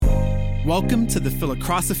Welcome to the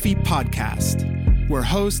Philocrosophy Podcast, where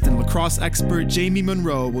host and lacrosse expert Jamie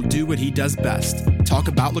Monroe will do what he does best, talk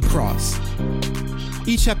about lacrosse.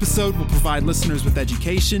 Each episode will provide listeners with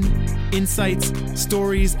education, insights,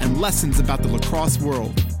 stories, and lessons about the lacrosse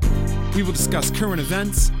world. We will discuss current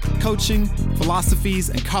events, coaching,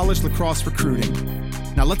 philosophies, and college lacrosse recruiting.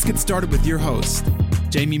 Now let's get started with your host,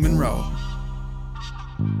 Jamie Monroe.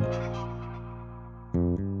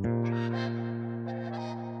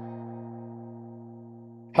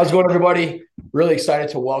 How's it going, everybody? Really excited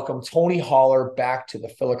to welcome Tony Holler back to the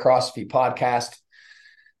Philocrosophy Podcast.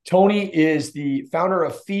 Tony is the founder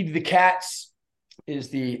of Feed the Cats, is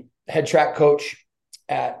the head track coach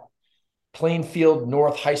at Plainfield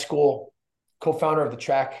North High School, co-founder of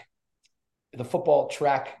the football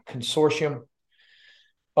track consortium,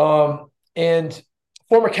 and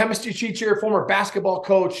former chemistry teacher, former basketball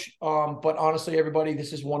coach. But honestly, everybody,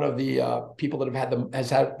 this is one of the people that has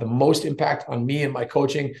had the most impact on me and my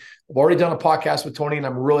coaching. I've already done a podcast with Tony, and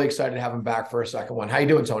I'm really excited to have him back for a second one. How you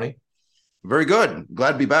doing, Tony? Very good.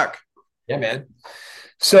 Glad to be back. Yeah, man.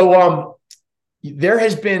 So there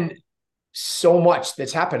has been so much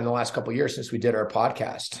that's happened in the last couple of years since we did our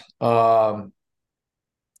podcast.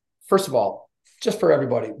 First of all, just for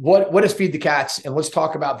everybody, what is Feed the Cats? And let's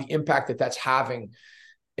talk about the impact that that's having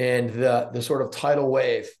and the sort of tidal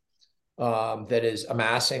wave that is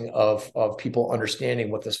amassing of people understanding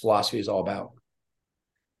what this philosophy is all about.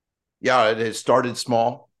 Yeah, it has started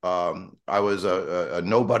small. I was a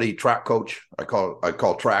nobody track coach. I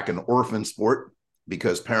call track an orphan sport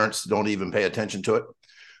because parents don't even pay attention to it.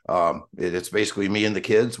 It's basically me and the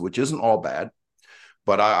kids, which isn't all bad.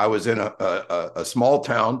 But I was in a small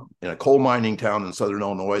town, in a coal mining town in Southern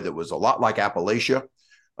Illinois that was a lot like Appalachia.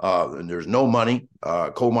 And there's no money.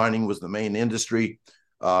 Coal mining was the main industry.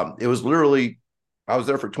 It was literally, I was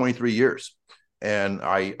there for 23 years. And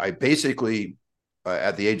I basically,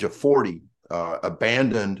 at the age of 40,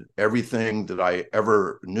 abandoned everything that I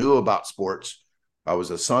ever knew about sports. I was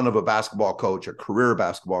a son of a basketball coach, a career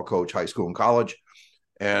basketball coach, high school and college.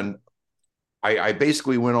 And I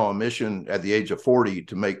basically went on a mission at the age of 40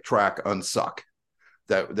 to make track unsuck,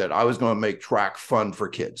 that I was going to make track fun for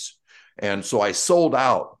kids. And so I sold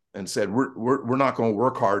out and said, we're not going to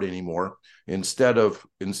work hard anymore. Instead of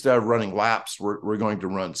running laps, we're going to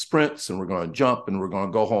run sprints, and we're going to jump, and we're going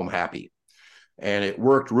to go home happy. And it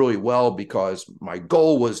worked really well because my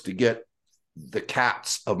goal was to get the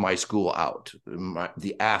cats of my school out,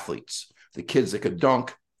 the athletes, the kids that could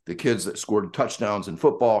dunk, the kids that scored touchdowns in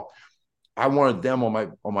football. I wanted them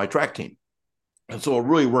on my track team. And so it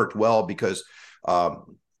really worked well because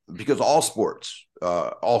all sports,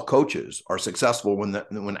 all coaches are successful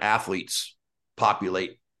when athletes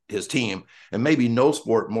populate his team, and maybe no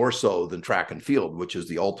sport more so than track and field, which is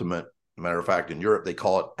the ultimate. Matter of fact, in Europe, they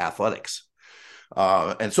call it athletics.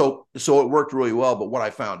 And so it worked really well. But what I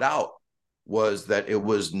found out was that it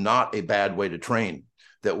was not a bad way to train,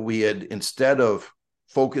 that we had, instead of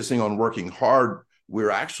focusing on working hard, we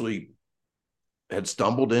were actually had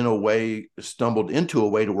stumbled into a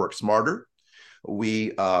way to work smarter.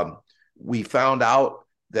 We found out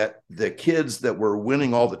that the kids that were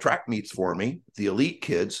winning all the track meets for me, the elite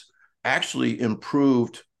kids, actually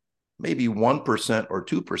improved maybe 1% or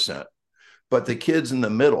 2%. But the kids in the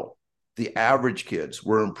middle, the average kids,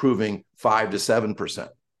 were improving 5 to 7%.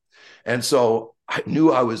 And so I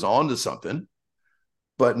knew I was on to something,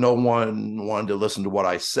 but no one wanted to listen to what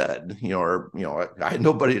I said, I had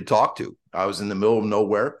nobody to talk to. I was in the middle of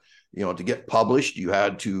nowhere. To get published, you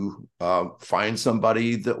had to find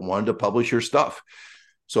somebody that wanted to publish your stuff.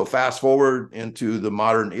 So fast forward into the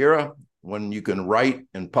modern era, when you can write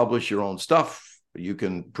and publish your own stuff, you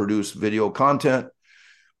can produce video content.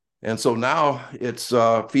 And so now it's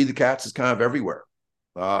Feed the Cats is kind of everywhere.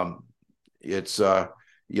 You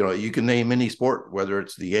can name any sport, whether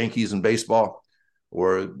it's the Yankees in baseball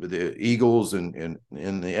or the Eagles in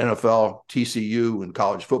the NFL, TCU in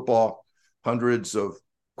college football, hundreds of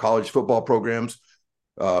college football programs.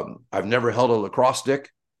 I've never held a lacrosse stick,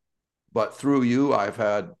 but through you, I've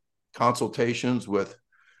had consultations with,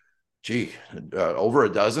 over a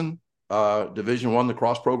dozen Division I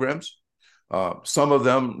lacrosse programs. Some of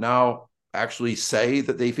them now actually say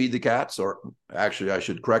that they feed the cats, or actually I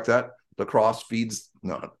should correct that.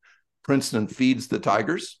 Princeton feeds the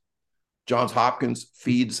Tigers. Johns Hopkins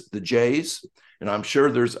feeds the Jays. And I'm sure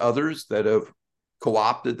there's others that have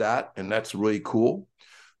co-opted that, and that's really cool.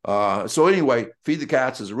 So anyway, Feed the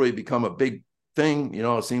Cats has really become a big thing.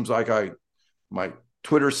 It seems like my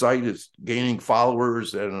Twitter site is gaining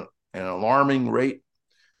followers at an alarming rate,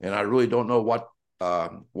 and I really don't know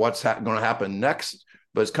what's going to happen next.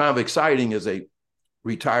 But it's kind of exciting as a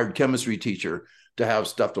retired chemistry teacher to have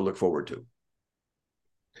stuff to look forward to.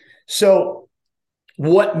 So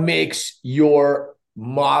what makes your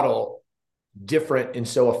model different and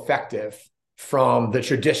so effective from the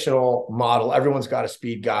traditional model? Everyone's got a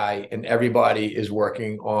speed guy and everybody is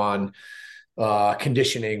working on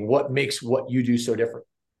conditioning. What makes what you do so different?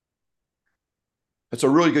 That's a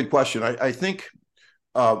really good question. I think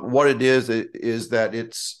what it is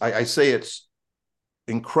that I say it's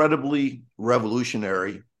incredibly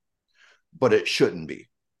revolutionary, but it shouldn't be.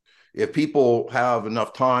 If people have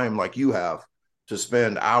enough time like you have to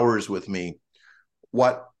spend hours with me,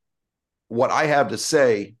 what I have to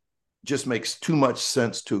say just makes too much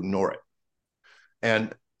sense to ignore it.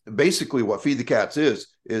 And basically what Feed the Cats is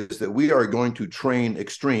that we are going to train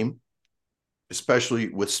extreme, especially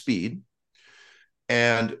with speed,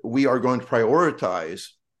 and we are going to prioritize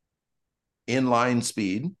inline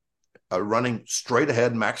speed, running straight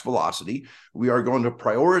ahead max velocity. We are going to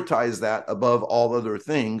prioritize that above all other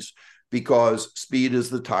things because speed is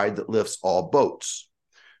the tide that lifts all boats.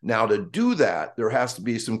 Now, to do that, there has to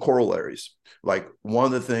be some corollaries. Like one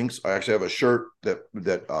of the things, I actually have a shirt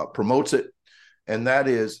that promotes it, and that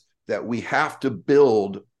is that we have to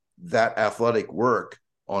build that athletic work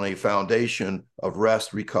on a foundation of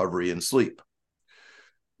rest, recovery, and sleep.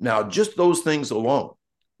 Now, just those things alone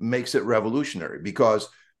makes it revolutionary because,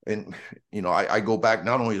 and you know, I go back,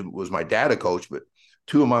 not only was my dad a coach, but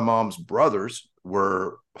two of my mom's brothers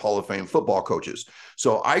were Hall of Fame football coaches.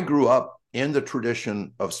 So I grew up in the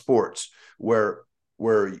tradition of sports where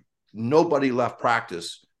nobody left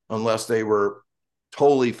practice unless they were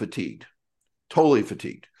totally fatigued.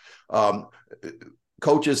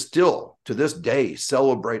 Coaches still to this day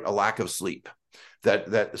celebrate a lack of sleep.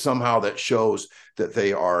 That somehow that shows that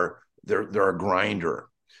they're a grinder.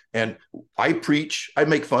 And I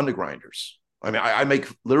make fun of grinders. I mean, I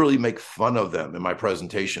literally make fun of them in my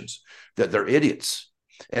presentations, that they're idiots.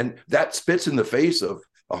 And that spits in the face of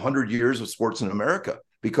 100 years of sports in America,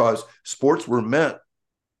 because sports were meant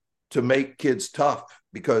to make kids tough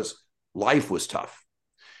because life was tough.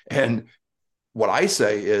 And what I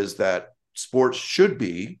say is that sports should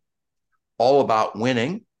be all about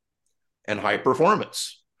winning and high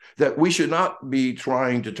performance, that we should not be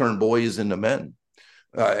trying to turn boys into men.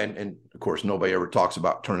 And of course, nobody ever talks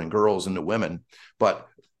about turning girls into women, but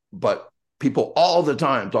people all the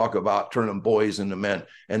time talk about turning boys into men.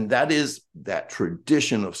 And that is that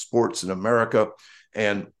tradition of sports in America.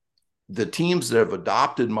 And the teams that have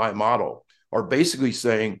adopted my model are basically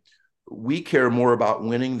saying, we care more about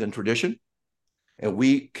winning than tradition, and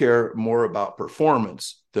we care more about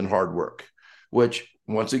performance than hard work, which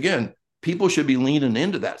once again, people should be leaning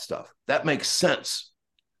into that stuff. That makes sense.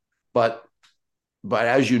 But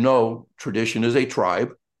as you know, tradition is a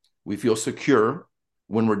tribe. We feel secure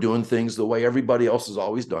when we're doing things the way everybody else has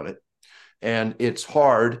always done it. And it's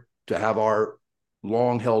hard to have our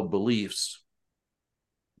long-held beliefs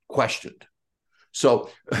questioned.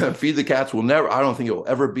 So Feed the Cats will never, I don't think it will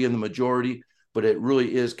ever be in the majority, but it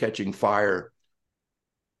really is catching fire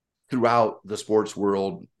throughout the sports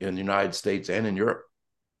world in the United States and in Europe.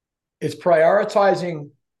 It's prioritizing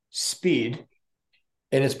speed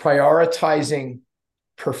and it's prioritizing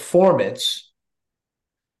performance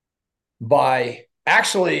by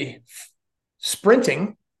actually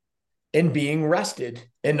sprinting and being rested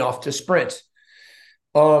enough to sprint.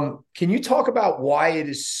 Can you talk about why it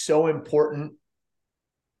is so important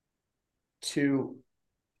to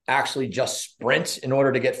actually just sprint in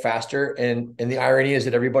order to get faster? And the irony is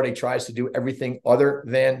that everybody tries to do everything other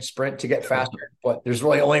than sprint to get faster, but there's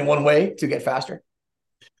really only one way to get faster.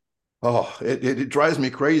 Oh, it drives me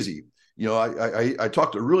crazy. You know, I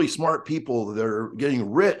talk to really smart people that are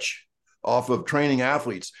getting rich off of training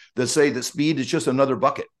athletes that say that speed is just another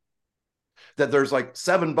bucket, that there's like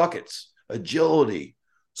 7 buckets: agility,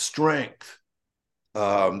 strength,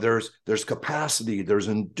 there's capacity, there's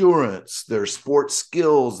endurance, there's sports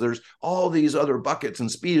skills, there's all these other buckets,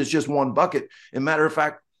 and speed is just one bucket. And matter of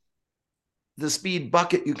fact, the speed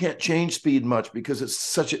bucket, you can't change speed much because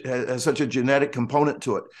it's has such a genetic component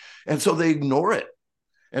to it. And so they ignore it.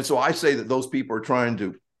 And so I say that those people are trying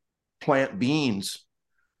to plant beans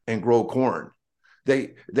and grow corn.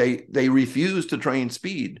 They refuse to train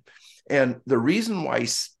speed. And the reason why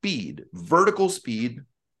speed, vertical speed,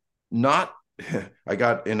 not, I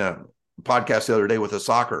got in a podcast the other day with a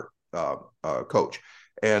soccer coach,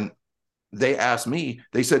 and they asked me,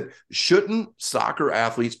 they said, shouldn't soccer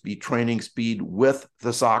athletes be training speed with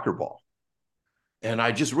the soccer ball? And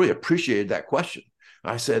I just really appreciated that question.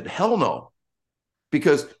 I said, hell no,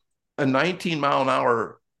 because a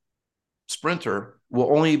 19-mile-an-hour sprinter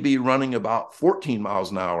will only be running about 14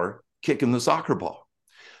 miles an hour kicking the soccer ball.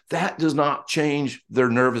 That does not change their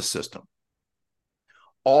nervous system.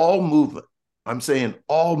 All movement, I'm saying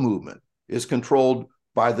all movement, is controlled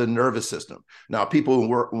by the nervous system. Now, people who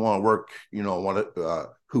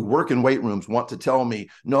who work in weight rooms want to tell me,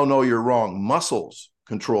 no, you're wrong. Muscles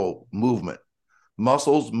control movement.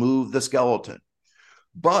 Muscles move the skeleton.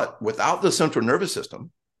 But without the central nervous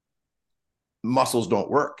system, muscles don't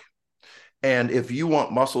work. And if you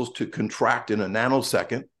want muscles to contract in a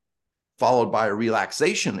nanosecond, followed by a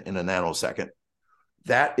relaxation in a nanosecond,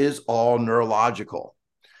 that is all neurological.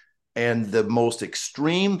 And the most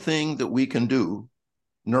extreme thing that we can do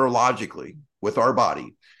neurologically with our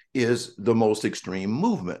body is the most extreme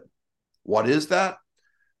movement. What is that?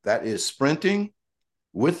 That is sprinting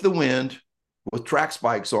with the wind, with track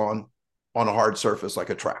spikes on a hard surface like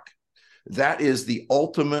a track. That is the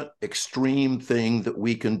ultimate extreme thing that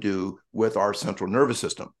we can do with our central nervous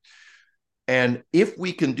system. And if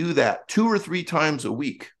we can do that 2 or 3 times a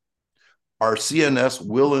week, our CNS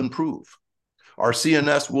will improve. Our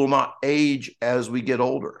CNS will not age as we get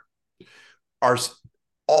older.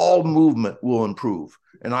 All movement will improve.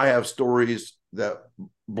 And I have stories that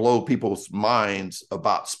blow people's minds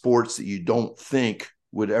about sports that you don't think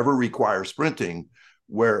would ever require sprinting,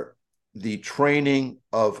 where the training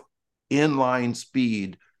of inline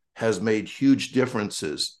speed has made huge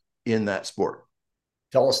differences in that sport.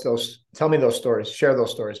 Tell me those stories. Share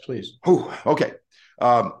those stories, please. Okay.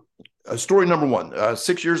 Story number 1,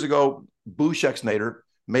 6 years ago, Boo Schexnayder,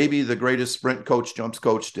 maybe the greatest sprint coach, jumps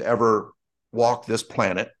coach to ever walk this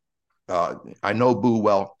planet. I know Boo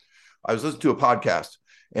well. I was listening to a podcast,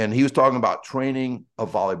 and he was talking about training a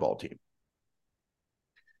volleyball team.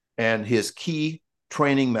 And his key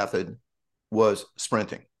training method was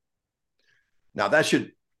sprinting. Now, that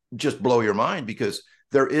should just blow your mind, because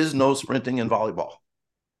there is no sprinting in volleyball.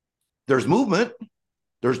 There's movement,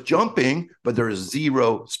 there's jumping, but there is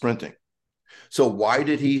zero sprinting. So why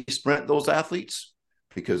did he sprint those athletes?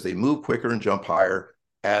 Because they move quicker and jump higher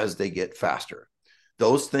as they get faster.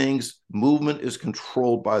 Those things, movement is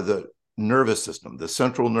controlled by the nervous system, the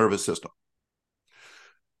central nervous system.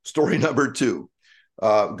 Story number 2,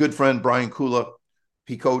 good friend Brian Kula.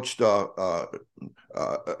 He coached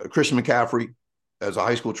Christian McCaffrey as a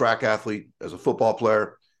high school track athlete, as a football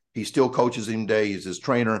player. He still coaches him today. He's his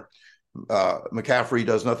trainer. McCaffrey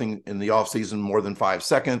does nothing in the offseason more than 5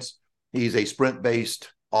 seconds. He's a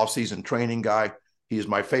sprint-based offseason training guy. He is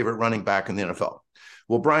my favorite running back in the NFL.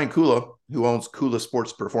 Well, Brian Kula, who owns Kula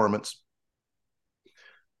Sports Performance,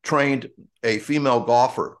 trained a female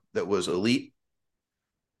golfer that was elite,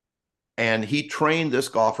 and he trained this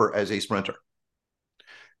golfer as a sprinter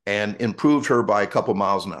and improved her by a couple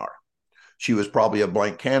miles an hour. She was probably a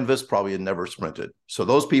blank canvas, probably had never sprinted. So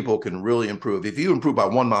those people can really improve. If you improve by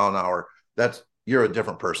 1 mile an hour, you're a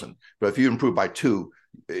different person. But if you improve by 2,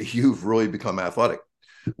 you've really become athletic.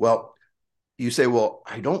 Well, you say, well,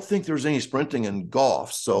 I don't think there's any sprinting in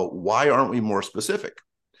golf, so why aren't we more specific?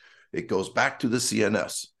 It goes back to the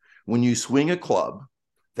CNS. When you swing a club,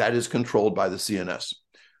 that is controlled by the CNS.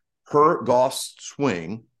 Her golf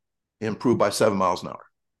swing improved by 7 miles an hour.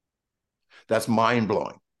 That's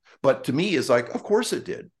mind-blowing. But to me, it's like, of course it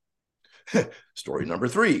did. Story number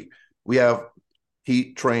 3,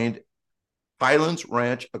 he trained Highlands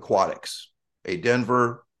Ranch Aquatics, a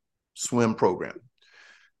Denver swim program.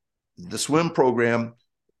 The swim program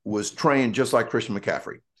was trained just like Christian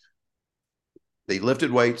McCaffrey. They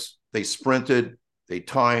lifted weights, they sprinted, they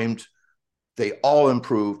timed, they all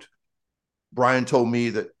improved. Brian told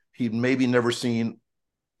me that he'd maybe never seen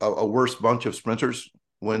a worse bunch of sprinters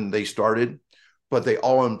when they started, but they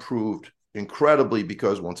all improved incredibly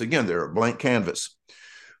because, once again, they're a blank canvas.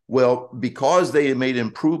 Well, because they made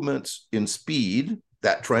improvements in speed,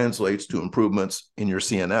 that translates to improvements in your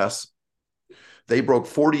CNS. They broke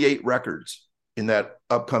 48 records in that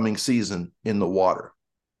upcoming season in the water.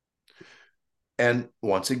 And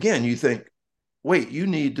once again, you think, wait, don't you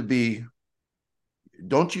need to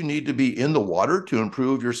be in the water to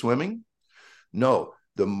improve your swimming? No,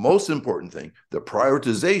 the most important thing, the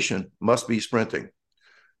prioritization must be sprinting.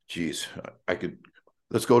 Geez,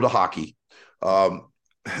 let's go to hockey. Devin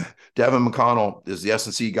McConnell is the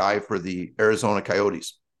S&C guy for the Arizona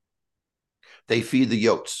Coyotes. They feed the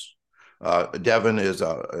Yotes. Devin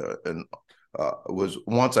was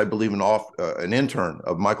once, I believe, an intern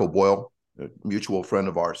of Michael Boyle, a mutual friend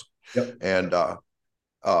of ours. Yep. And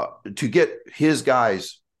to get his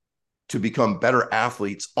guys to become better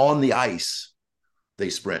athletes on the ice, they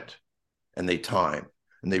sprint and they time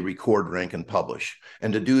and they record, rank, and publish.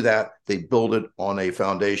 And to do that, they build it on a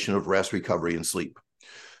foundation of rest, recovery, and sleep.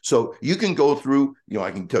 So you can go through, I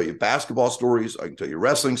can tell you basketball stories, I can tell you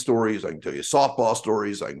wrestling stories, I can tell you softball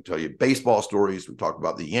stories, I can tell you baseball stories. We talked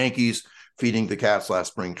about the Yankees feeding the cats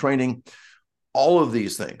last spring training. All of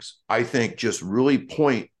these things, I think, just really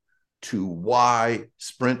point to why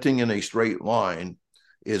sprinting in a straight line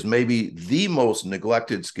is maybe the most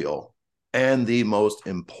neglected skill and the most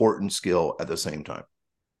important skill at the same time.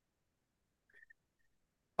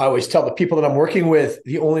 I always tell the people that I'm working with,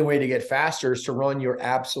 the only way to get faster is to run your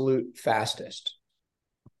absolute fastest.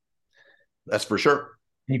 That's for sure.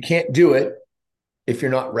 You can't do it if you're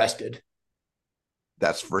not rested.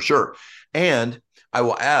 That's for sure. And I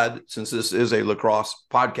will add, since this is a lacrosse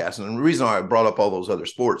podcast, and the reason I brought up all those other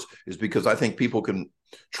sports is because I think people can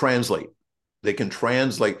translate. They can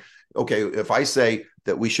translate. Okay, if I say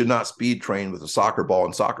that we should not speed train with a soccer ball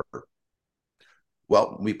in soccer,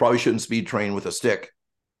 well, we probably shouldn't speed train with a stick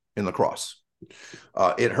in lacrosse.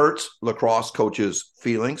 It hurts lacrosse coaches'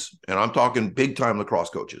 feelings, and I'm talking big-time lacrosse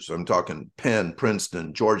coaches. I'm talking Penn,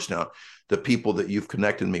 Princeton, Georgetown, the people that you've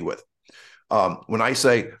connected me with. When I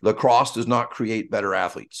say lacrosse does not create better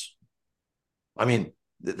athletes, I mean,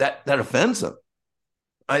 that offends them.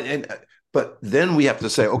 But then we have to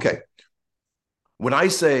say, okay, when I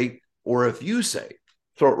say, or if you say,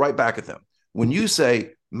 throw it right back at them. When you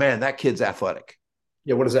say, man, that kid's athletic.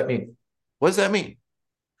 Yeah, what does that mean? What does that mean?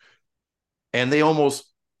 And they almost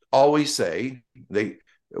always say,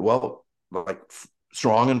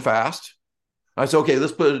 strong and fast. I say, okay,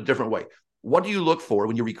 let's put it a different way. What do you look for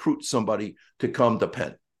when you recruit somebody to come to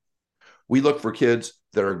Penn? We look for kids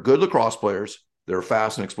that are good lacrosse players, that are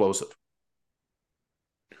fast and explosive.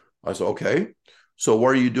 I said, okay, so what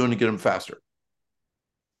are you doing to get them faster?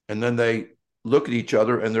 And then they look at each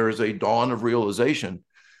other, and there is a dawn of realization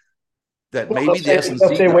that maybe the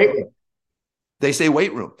S&C say weight room. They say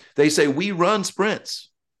weight room. They say we run sprints,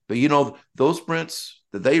 but those sprints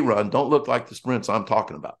that they run don't look like the sprints I'm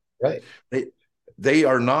talking about. Right. They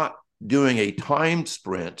are not doing a timed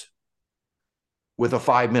sprint with a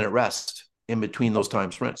 5-minute rest in between those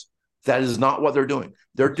time sprints. That is not what they're doing.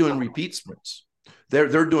 They're doing repeat sprints.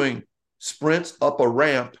 They're doing sprints up a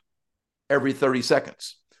ramp every 30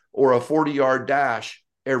 seconds or a 40-yard dash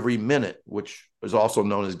every minute, which is also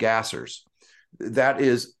known as gassers. That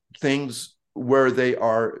is things where they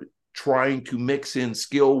are trying to mix in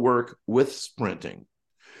skill work with sprinting.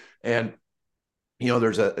 And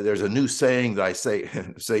there's a new saying that I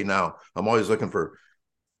say now. I'm always looking for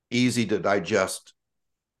easy to digest,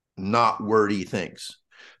 not wordy things.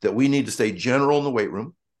 That we need to stay general in the weight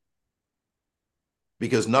room,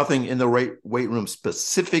 because nothing in the weight room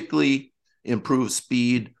specifically improves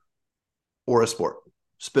speed or a sport.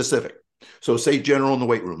 Specific. So say general in the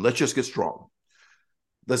weight room. Let's just get strong.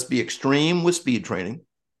 Let's be extreme with speed training.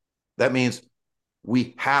 That means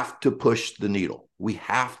we have to push the needle. We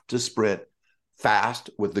have to sprint fast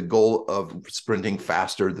with the goal of sprinting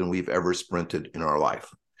faster than we've ever sprinted in our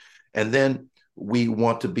life. And then we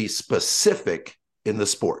want to be specific in the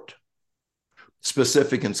sport,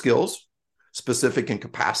 specific in skills, specific in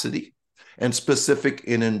capacity, and specific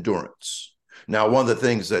in endurance. Now, one of the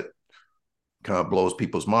things that kind of blows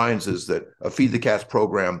people's minds is that a Feed the Cats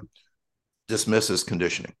program dismisses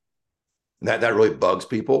conditioning. And that really bugs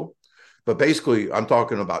people. But basically, I'm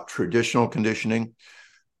talking about traditional conditioning.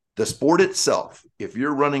 The sport itself, if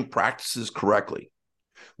you're running practices correctly,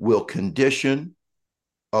 will condition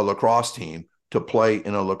a lacrosse team to play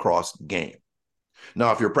in a lacrosse game.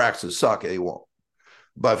 Now, if your practices suck, they won't.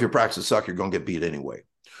 But if your practices suck, you're going to get beat anyway.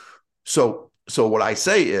 So what I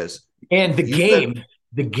say is... And the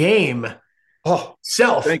game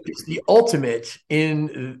itself is the ultimate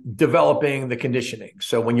in developing the conditioning.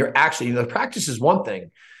 So when you're actually... the practice is one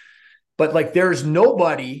thing, but there's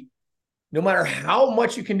nobody... no matter how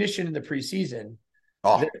much you condition in the preseason,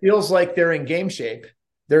 it feels like they're in game shape.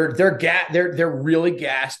 They're really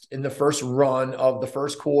gassed in the first run of the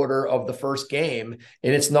first quarter of the first game,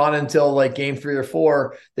 and it's not until game 3 or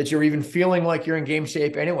 4 that you're even feeling like you're in game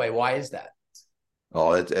shape anyway. Why is that?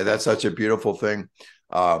 Oh, that's such a beautiful thing.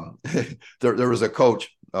 There was a coach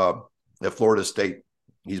at Florida State.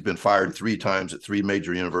 He's been fired 3 times at 3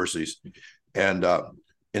 major universities, and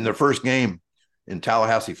in their first game in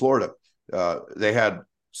Tallahassee, Florida, they had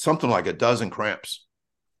something like a dozen cramps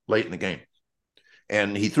late in the game.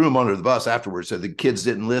 And he threw them under the bus afterwards. Said the kids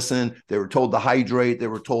didn't listen. They were told to hydrate. They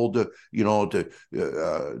were told to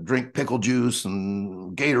drink pickle juice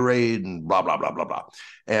and Gatorade and blah, blah, blah, blah, blah.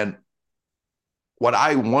 And what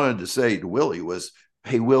I wanted to say to Willie was,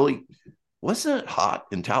 hey, Willie, wasn't it hot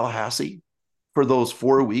in Tallahassee for those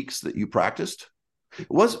 4 weeks that you practiced?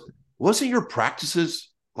 Wasn't your practices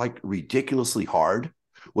ridiculously hard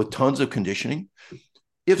with tons of conditioning?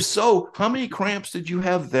 If so, how many cramps did you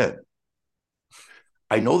have then?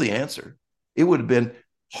 I know the answer. It would have been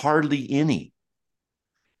hardly any.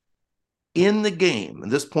 In the game, and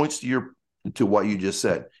this points to what you just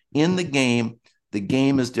said. In the game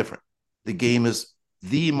is different. The game is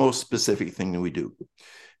the most specific thing that we do.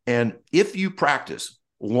 And if you practice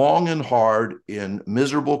long and hard in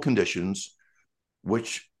miserable conditions,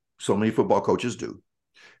 which so many football coaches do,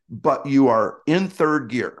 but you are in third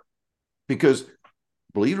gear, because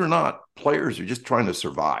believe it or not, players are just trying to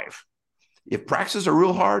survive. If practices are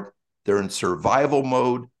real hard, they're in survival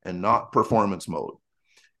mode and not performance mode.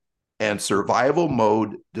 And survival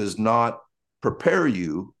mode does not prepare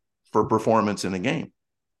you for performance in a game.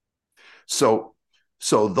 So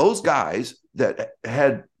those guys that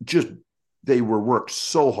they were worked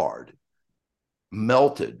so hard,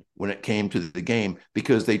 melted when it came to the game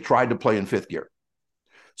because they tried to play in fifth gear.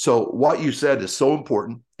 So what you said is so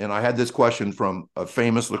important. And I had this question from a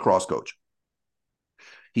famous lacrosse coach.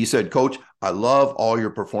 He said, Coach, I love all your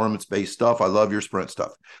performance-based stuff. I love your sprint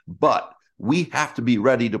stuff. But we have to be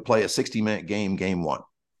ready to play a 60-minute game one.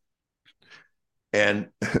 And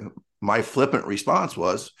my flippant response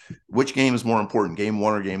was, which game is more important, game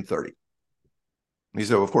 1 or game 30? He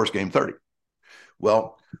said, well, of course, game 30.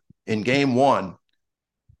 Well, in game 1,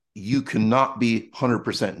 you cannot be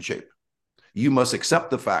 100% in shape. You must accept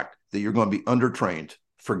the fact that you're going to be undertrained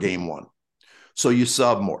for game 1. So you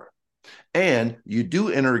sub more. And you do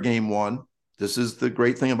enter game 1. This is the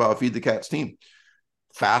great thing about Feed the Cats team.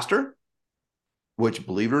 Faster, which,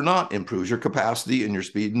 believe it or not, improves your capacity and your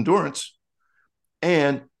speed endurance.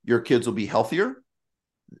 And your kids will be healthier,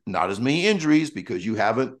 not as many injuries because you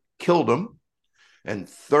haven't killed them. And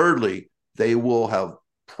thirdly, they will have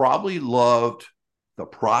probably loved the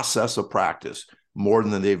process of practice more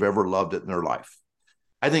than they've ever loved it in their life.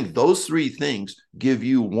 I think those 3 things give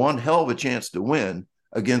you one hell of a chance to win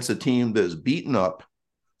against a team that is beaten up,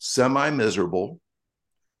 semi-miserable,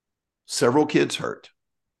 several kids hurt.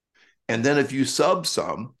 And then if you sub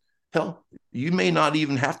some, hell, you may not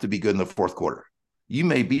even have to be good in the fourth quarter. You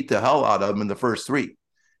may beat the hell out of them in the first 3.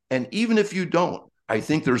 And even if you don't, I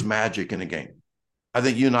think there's magic in a game. I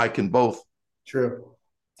think you and I can both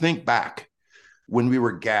think back when we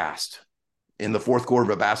were gassed in the fourth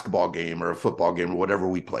quarter of a basketball game or a football game or whatever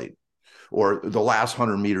we played, or the last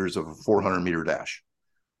 100 meters of a 400-meter dash.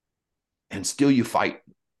 And still you fight,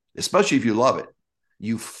 especially if you love it.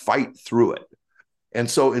 You fight through it. And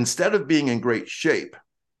so instead of being in great shape,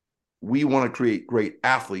 we want to create great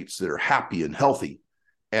athletes that are happy and healthy.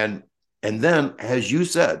 And then, as you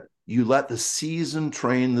said, you let the season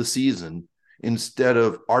train the season instead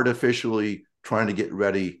of artificially trying to get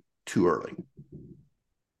ready too early.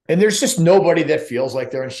 And there's just nobody that feels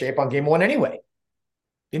like they're in shape on game 1 anyway.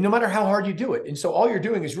 And no matter how hard you do it. And so all you're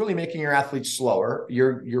doing is really making your athletes slower.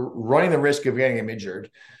 You're running the risk of getting them injured.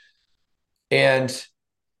 And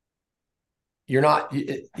you're not,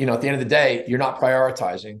 at the end of the day, you're not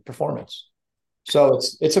prioritizing performance. So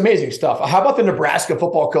it's amazing stuff. How about the Nebraska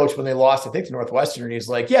football coach when they lost, I think, to Northwestern? And he's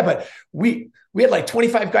like, yeah, but we had like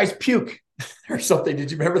 25 guys puke or something. Did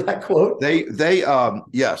you remember that quote?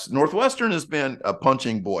 Yes. Northwestern has been a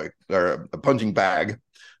punching bag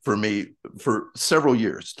for me for several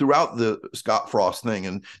years throughout the Scott Frost thing.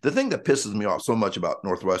 And the thing that pisses me off so much about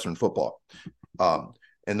Northwestern football,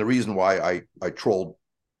 and the reason why I trolled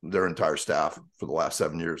their entire staff for the last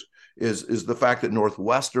 7 years is the fact that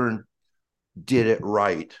Northwestern did it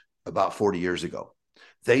right about 40 years ago.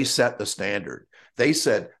 They set the standard. They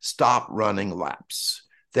said, stop running laps.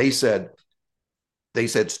 They said,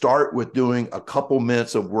 start with doing a couple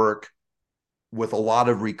minutes of work with a lot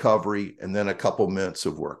of recovery and then a couple minutes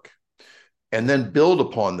of work. And then build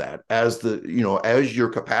upon that as as your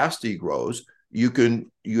capacity grows, you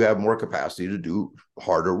have more capacity to do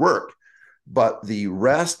harder work. But the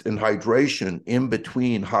rest and hydration in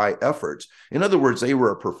between high efforts, in other words, they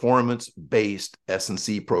were a performance-based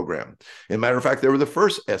S&C program. As a matter of fact, they were the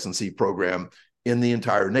first S&C program in the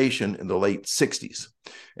entire nation in the late 60s.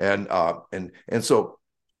 And so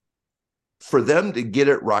for them to get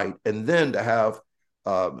it right and then to have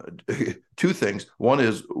 2 things. One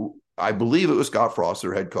is, I believe it was Scott Frost,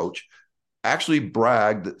 their head coach, actually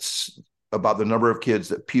bragged about the number of kids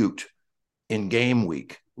that puked in game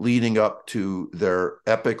week leading up to their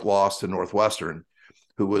epic loss to Northwestern,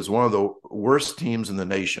 who was one of the worst teams in the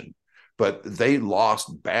nation. But they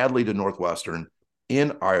lost badly to Northwestern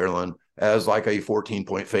in Ireland as like a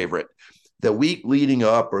 14-point favorite. The week leading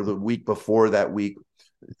up or the week before that week,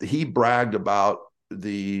 he bragged about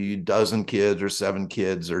the dozen kids or 7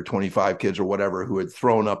 kids or 25 kids or whatever who had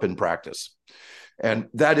thrown up in practice. And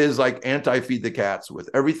that is like anti-Feed the Cats with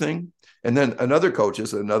everything. And then another coach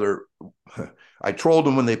is I trolled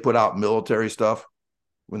them when they put out military stuff,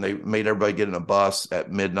 when they made everybody get in a bus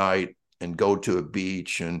at midnight and go to a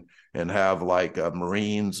beach and have like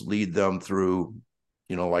Marines lead them through,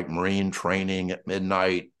 like Marine training at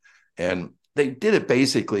midnight. And they did it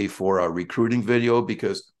basically for a recruiting video,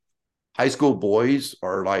 because high school boys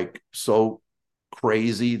are like so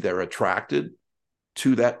crazy. They're attracted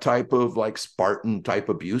to that type of like Spartan type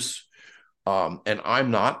abuse. And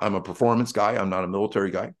I'm a performance guy. I'm not a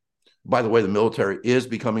military guy. By the way, the military is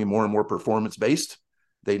becoming more and more performance based.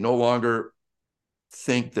 They no longer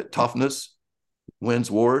think that toughness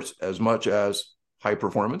wins wars as much as high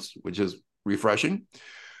performance, which is refreshing.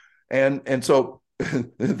 And so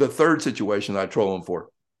the third situation I troll him for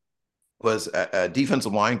was a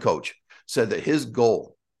defensive line coach said that his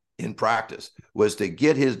goal in practice was to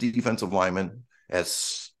get his defensive linemen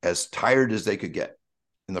as tired as they could get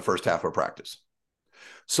in the first half of practice,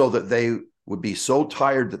 so that they would be so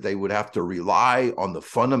tired that they would have to rely on the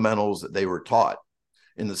fundamentals that they were taught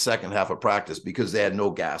in the second half of practice, because they had no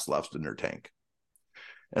gas left in their tank.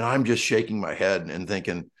 And I'm just shaking my head and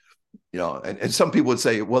thinking, and some people would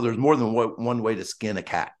say, well, there's more than one way to skin a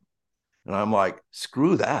cat. And I'm like,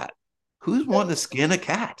 screw that. Who's wanting to skin a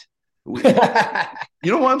cat? You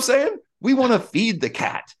know what I'm saying? We want to feed the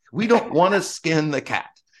cat. We don't want to skin the cat,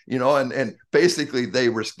 and basically they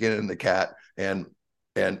were skinning the cat. And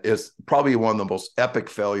it's probably one of the most epic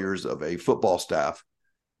failures of a football staff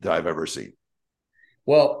that I've ever seen.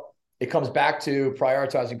 Well, it comes back to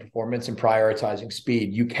prioritizing performance and prioritizing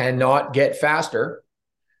speed. You cannot get faster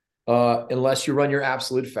unless you run your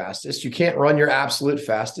absolute fastest. You can't run your absolute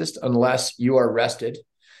fastest unless you are rested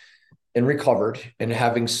and recovered and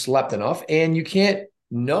having slept enough. And you can't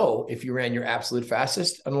know if you ran your absolute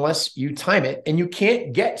fastest unless you time it. And you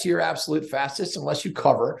can't get to your absolute fastest unless you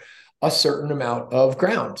cover a certain amount of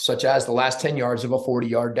ground, such as the last 10 yards of a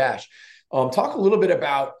 40-yard dash. Talk a little bit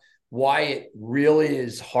about why it really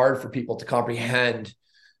is hard for people to comprehend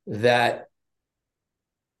that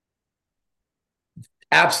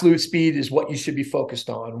absolute speed is what you should be focused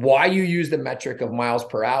on, why you use the metric of miles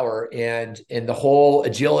per hour, and the whole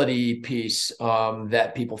agility piece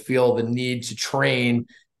that people feel the need to train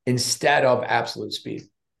instead of absolute speed.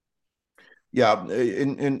 Yeah.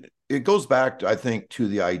 And it goes back, I think, to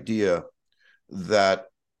the idea that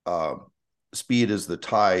speed is the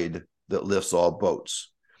tide that lifts all boats.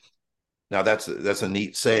 Now, that's a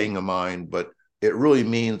neat saying of mine, but it really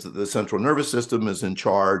means that the central nervous system is in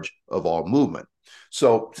charge of all movement.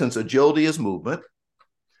 So since agility is movement,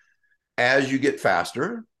 as you get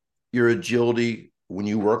faster, your agility, when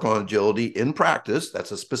you work on agility in practice,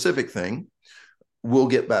 that's a specific thing, will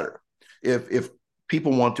get better. If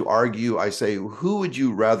people want to argue, I say, who would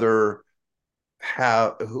you rather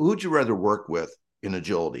work with in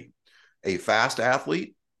agility? A fast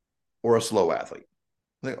athlete or a slow athlete?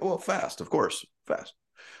 They go, well, fast, of course, fast.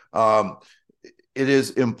 It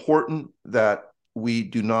is important that we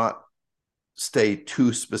do not stay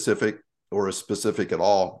too specific or specific at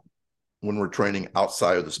all when we're training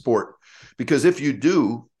outside of the sport. Because if you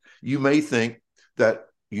do, you may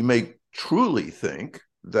truly think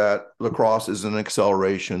that lacrosse is an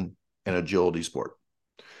acceleration and agility sport.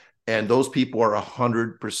 And those people are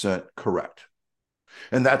 100% correct.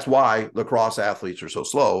 And that's why lacrosse athletes are so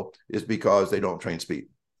slow, is because they don't train speed.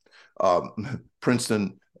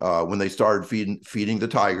 Princeton, when they started feeding the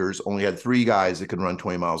Tigers, only had 3 guys that could run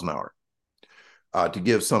 20 miles an hour. To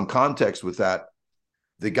give some context with that,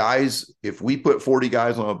 the guys, if we put 40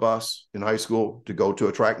 guys on a bus in high school to go to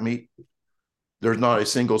a track meet, there's not a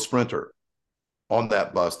single sprinter on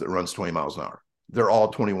that bus that runs 20 miles an hour. They're all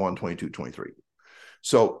 21, 22, 23.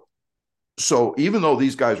 So even though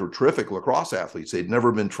these guys were terrific lacrosse athletes, they'd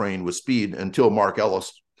never been trained with speed until Mark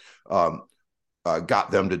Ellis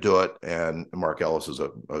got them to do it. And Mark Ellis is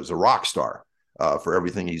a rock star for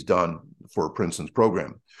everything he's done for Princeton's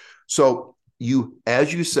program. So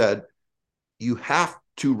as you said, you have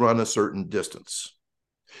to run a certain distance.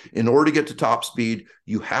 In order to get to top speed,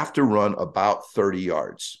 you have to run about 30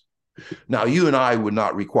 yards. Now, you and I would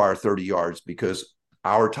not require 30 yards because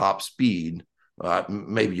our top speed,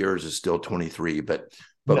 maybe yours is still 23, but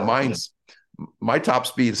no. My top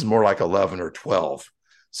speed is more like 11 or 12.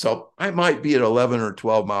 So I might be at 11 or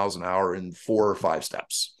 12 miles an hour in 4 or 5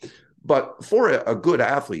 steps. But for a good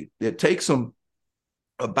athlete, it takes them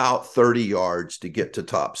about 30 yards to get to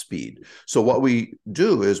top speed. So what we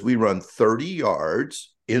do is we run 30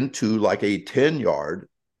 yards into like a 10-yard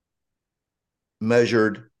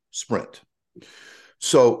measured sprint.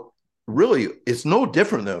 So really, it's no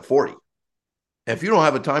different than a 40. And if you don't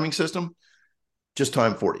have a timing system, just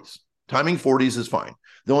time 40s. Timing 40s is fine.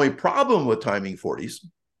 The only problem with timing 40s,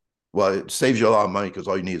 well, it saves you a lot of money because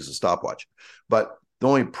all you need is a stopwatch. But the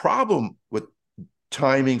only problem with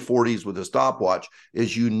timing 40s with a stopwatch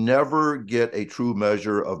is you never get a true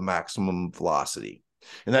measure of maximum velocity.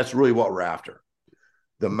 And that's really what we're after.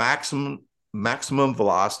 The maximum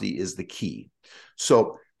velocity is the key.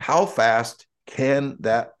 So how fast can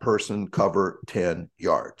that person cover 10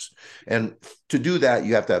 yards? And to do that,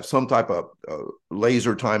 you have to have some type of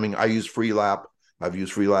laser timing. I use Freelap. I've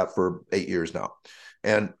used Freelap for 8 years now.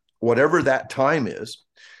 And whatever that time is,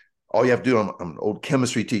 all you have to do, I'm an old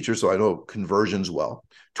chemistry teacher, so I know conversions well.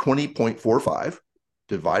 20.45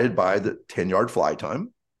 divided by the 10-yard fly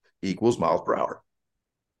time equals miles per hour.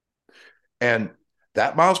 And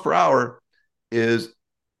that miles per hour is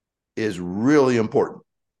really important.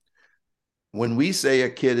 When we say a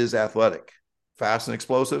kid is athletic, fast and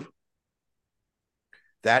explosive,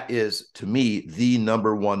 that is, to me, the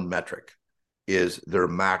number one metric is their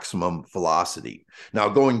maximum velocity. Now,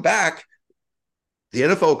 going back, the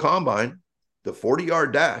NFL Combine, the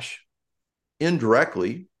 40-yard dash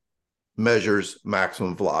indirectly measures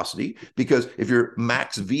maximum velocity, because if your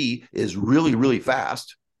max V is really, really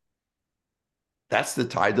fast, that's the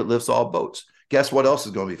tide that lifts all boats. Guess what else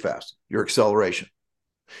is going to be fast? Your acceleration.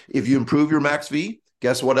 If you improve your max V,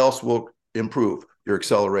 guess what else will improve? Your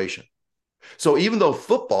acceleration. So even though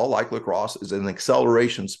football, like lacrosse, is an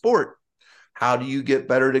acceleration sport, how do you get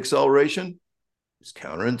better at acceleration? It's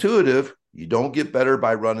counterintuitive. You don't get better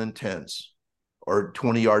by running 10s or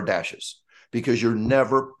 20-yard dashes, because you're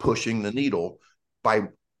never pushing the needle by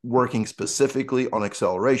working specifically on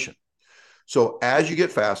acceleration. So as you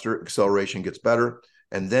get faster, acceleration gets better,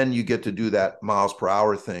 and then you get to do that miles per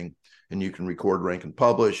hour thing, and you can record, rank, and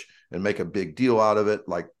publish and make a big deal out of it,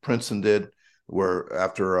 like Princeton did, where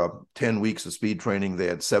after 10 weeks of speed training, they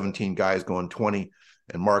had 17 guys going 20,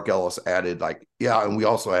 and Mark Ellis added and we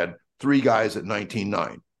also had 3 guys at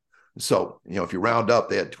 19.9. So, if you round up,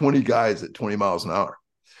 they had 20 guys at 20 miles an hour.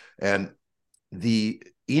 And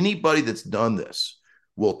anybody that's done this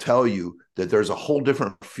will tell you that there's a whole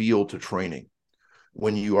different feel to training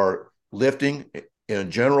when you are lifting in a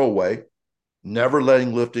general way, never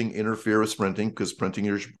letting lifting interfere with sprinting, because sprinting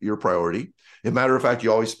is your priority. As a matter of fact,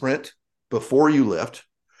 you always sprint before you lift,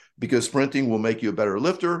 because sprinting will make you a better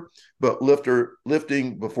lifter, but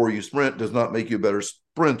lifting before you sprint does not make you a better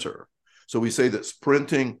sprinter. So we say that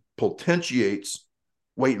sprinting potentiates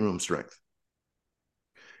weight room strength.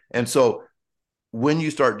 And so when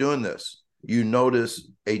you start doing this, you notice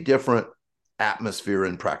a different atmosphere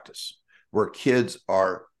in practice, where kids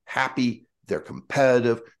are happy, they're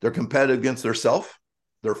competitive against their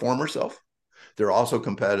former self. They're also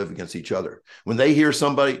competitive against each other. When they hear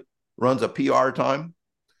somebody runs a PR time,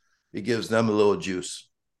 it gives them a little juice,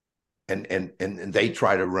 and they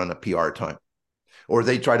try to run a PR time, or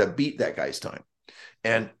they try to beat that guy's time.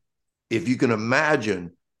 And if you can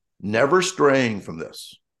imagine never straying from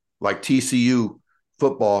this, like TCU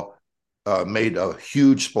football made a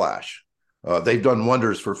huge splash. They've done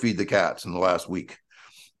wonders for Feed the Cats in the last week.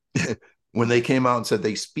 When they came out and said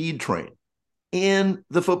they speed train in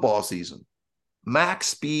the football season, max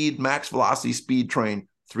speed, max velocity speed train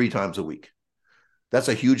 3 times a week. That's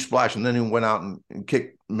a huge splash. And then he went out and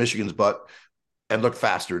kicked Michigan's butt and looked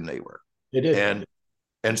faster than they were. It did.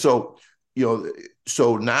 And so,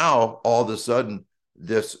 so now all of a sudden,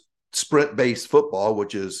 this sprint-based football,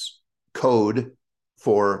 which is code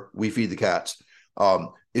for We Feed the Cats,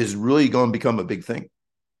 is really going to become a big thing.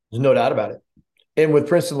 There's no doubt about it. And with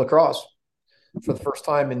Princeton lacrosse, for the first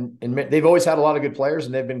time in they've always had a lot of good players,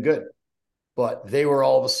 and they've been good, but they were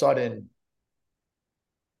all of a sudden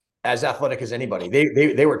as athletic as anybody.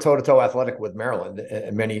 They were toe-to-toe athletic with Maryland,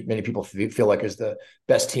 and many people feel like is the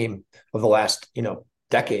best team of the last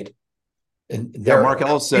decade. And Mark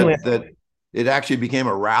Ellis said that it actually became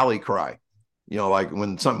a rally cry. Like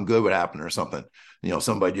when something good would happen or something,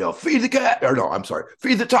 somebody yell, "Feed the cat," or no, I'm sorry,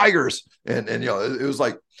 "Feed the Tigers," and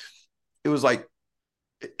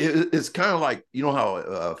it's kind of like,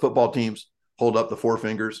 how football teams hold up the 4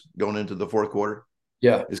 fingers going into the fourth quarter.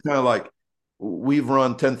 Yeah, it's kind of like we've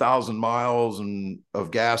run 10,000 miles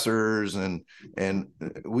of gassers, and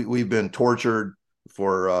we've been tortured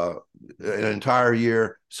for an entire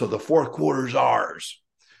year. So the fourth quarter is ours.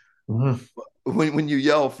 Mm-hmm. When you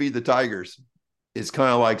yell, "Feed the Tigers," it's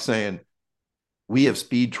kind of like saying, we have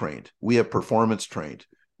speed trained, we have performance trained,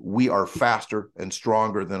 we are faster and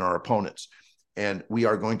stronger than our opponents, and we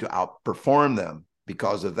are going to outperform them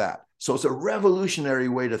because of that. So it's a revolutionary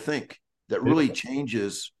way to think that really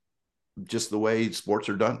changes just the way sports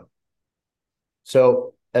are done.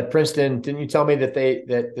 So at Princeton, didn't you tell me that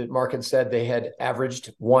that Mark had said they had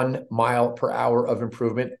averaged 1 mile per hour of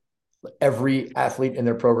improvement? Every athlete in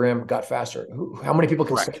their program got faster. How many people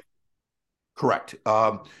can say? Correct.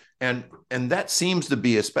 And that seems to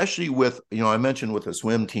be, especially with, I mentioned with a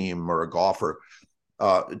swim team or a golfer,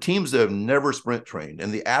 teams that have never sprint trained,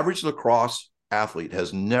 and the average lacrosse athlete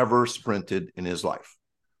has never sprinted in his life.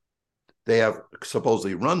 They have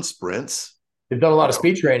supposedly run sprints. They've done a lot of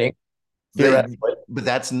speed training. But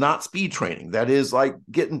that's not speed training. That is like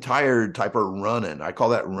getting tired type of running. I call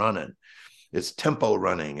that running. It's tempo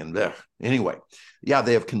running. And anyway, yeah,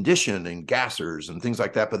 they have condition and gassers and things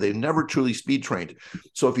like that, but they've never truly speed trained.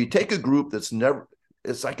 So if you take a group that's never,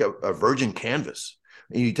 it's like a virgin canvas,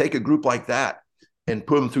 and you take a group like that and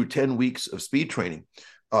put them through 10 weeks of speed training,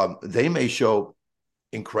 they may show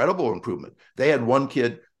incredible improvement. They had one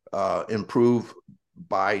kid improve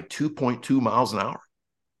by 2.2 miles an hour.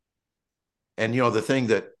 And, the thing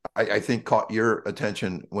that I think caught your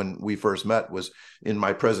attention when we first met was in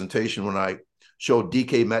my presentation when I showed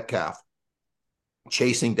DK Metcalf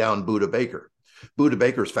chasing down Buda Baker. Buda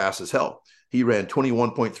Baker's fast as hell. He ran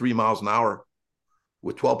 21.3 miles an hour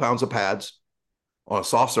with 12 pounds of pads on a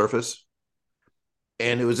soft surface.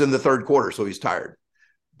 And it was in the third quarter, so he's tired.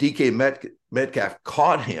 DK Metcalf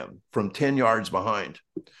caught him from 10 yards behind.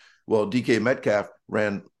 Well, DK Metcalf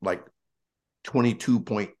ran like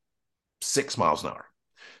 22.6 miles an hour.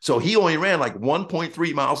 So he only ran like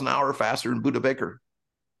 1.3 miles an hour faster than Buda Baker,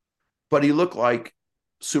 but he looked like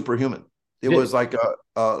superhuman. It was like a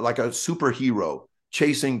superhero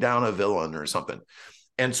chasing down a villain or something.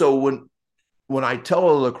 And so when I tell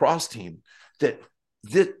a lacrosse team that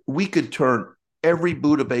we could turn every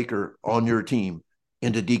Buda Baker on your team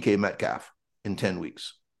into DK Metcalf in 10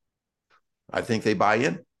 weeks, I think they buy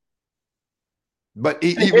in. But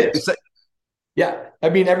yeah, I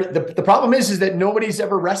mean, the problem is that nobody's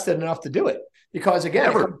ever rested enough to do it, because again,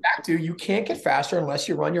 it comes back to, you can't get faster unless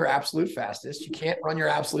you run your absolute fastest. You can't run your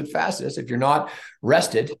absolute fastest if you're not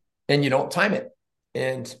rested and you don't time it,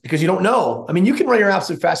 and because you don't know. I mean, you can run your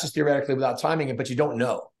absolute fastest theoretically without timing it, but you don't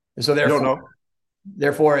know, and so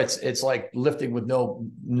therefore, it's like lifting with not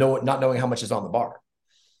knowing how much is on the bar.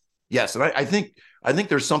 Yes, and I think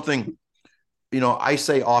there's something. I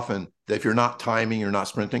say often that if you're not timing, you're not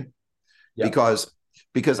sprinting. Yep.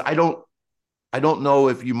 Because I don't know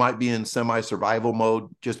if you might be in semi-survival mode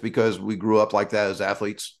just because we grew up like that as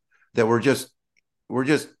athletes, that we're just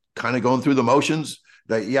kind of going through the motions,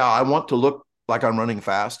 that, yeah, I want to look like I'm running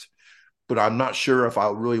fast, but I'm not sure if I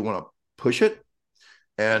really want to push it.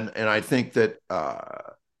 And I think that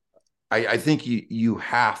I think you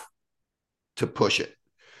have to push it.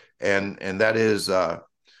 And that is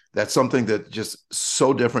that's something that just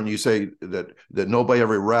so different. You say that nobody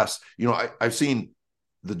ever rests. I've seen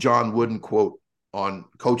the John Wooden quote on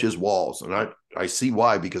coaches' walls, and I see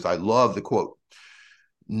why, because I love the quote.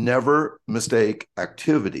 Never mistake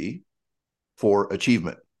activity for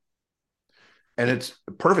achievement. And it's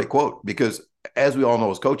a perfect quote, because as we all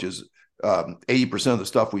know as coaches, 80% of the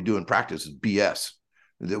stuff we do in practice is BS,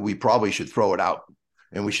 that we probably should throw it out.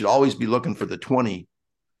 And we should always be looking for the 20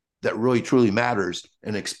 that really truly matters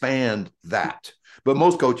and expand that. But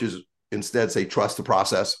most coaches instead say, trust the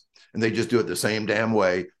process, and they just do it the same damn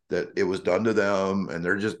way that it was done to them. And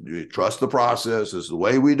they're just, trust the process, is the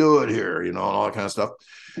way we do it here, and all that kind of stuff.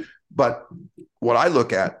 But what I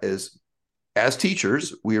look at is, as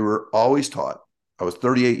teachers, we were always taught, I was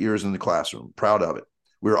 38 years in the classroom, proud of it.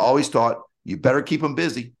 We were always taught, you better keep them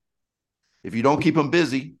busy. If you don't keep them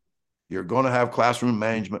busy, you're going to have classroom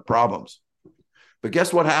management problems. But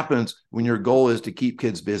guess what happens when your goal is to keep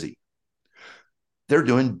kids busy? They're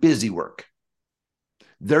doing busy work.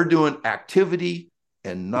 They're doing activity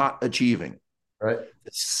and not achieving. Right.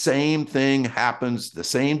 The same thing happens. The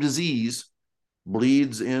same disease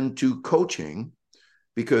bleeds into coaching,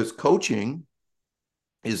 because coaching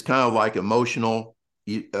is kind of like emotional,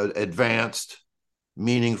 advanced,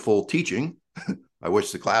 meaningful teaching. I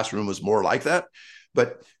wish the classroom was more like that.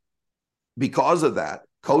 But because of that,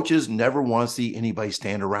 coaches never want to see anybody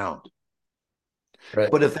stand around.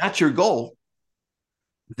 Right. But if that's your goal,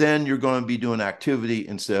 then you're going to be doing activity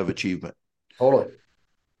instead of achievement. Totally.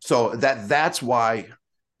 So that's why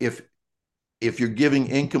if you're giving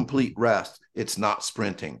incomplete rest, it's not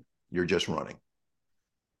sprinting, you're just running.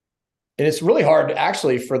 And it's really hard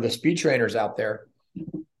actually for the speed trainers out there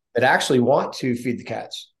that actually want to feed the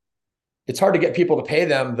cats. It's hard to get people to pay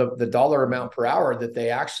them the dollar amount per hour that they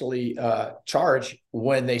actually charge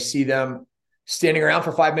when they see them standing around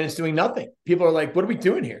for 5 minutes doing nothing. People are like, what are we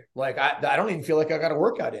doing here? Like, I don't even feel like I got a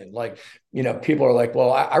workout in. Like, people are like,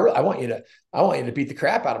 well, I want you to beat the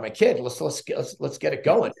crap out of my kid. Let's get it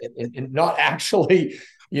going and not actually,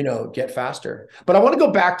 get faster. But I want to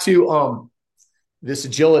go back to this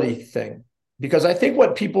agility thing, because I think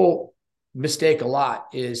what people mistake a lot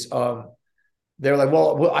is they're like,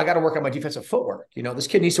 well, I got to work on my defensive footwork. This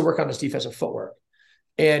kid needs to work on his defensive footwork.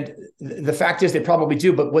 And the fact is they probably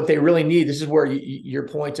do, but what they really need, this is where your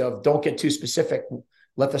point of don't get too specific,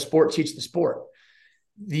 let the sport teach the sport.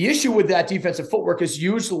 The issue with that defensive footwork is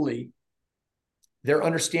usually their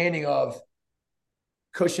understanding of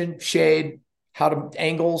cushion, shade, how to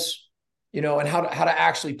angles, and how to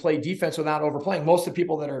actually play defense without overplaying. Most of the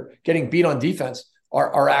people that are getting beat on defense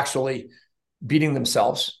are actually beating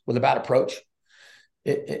themselves with a bad approach.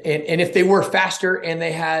 And if they were faster and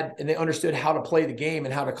they understood how to play the game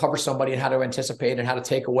and how to cover somebody and how to anticipate and how to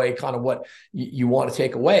take away kind of what you want to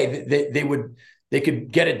take away, they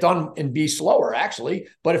could get it done and be slower actually.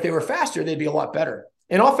 But if they were faster, they'd be a lot better.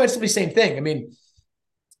 And offensively, same thing. I mean,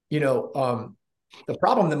 the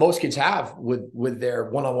problem that most kids have with their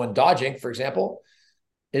one-on-one dodging, for example,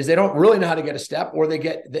 is they don't really know how to get a step, or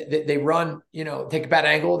they run, take a bad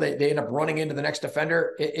angle. They end up running into the next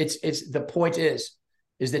defender. It's the point is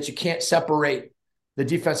that you can't separate the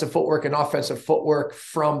defensive footwork and offensive footwork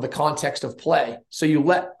from the context of play. So you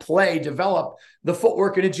let play develop the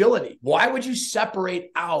footwork and agility. Why would you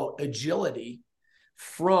separate out agility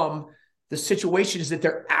from the situations that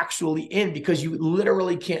they're actually in? Because you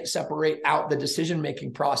literally can't separate out the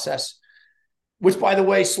decision-making process, which, by the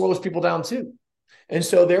way, slows people down too. And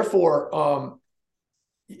so therefore,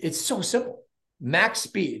 it's so simple. Max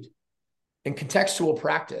speed and contextual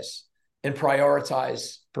practice and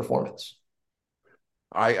prioritize performance.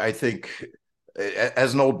 I think,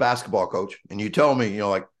 as an old basketball coach, and you tell me,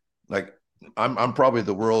 like I'm probably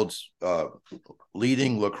the world's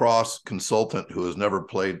leading lacrosse consultant who has never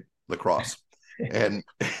played lacrosse, and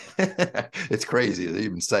it's crazy to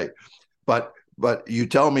even say, but you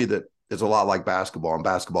tell me that it's a lot like basketball, and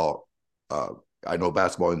basketball, I know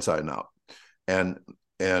basketball inside and out,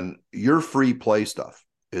 and your free play stuff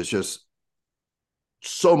is just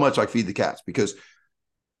so much like Feed the Cats, because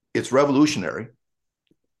it's revolutionary,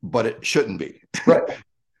 but it shouldn't be. Right.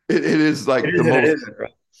 It is like the most,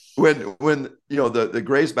 right. When the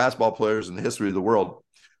greatest basketball players in the history of the world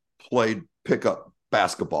played pickup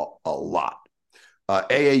basketball a lot.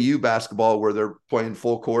 AAU basketball, where they're playing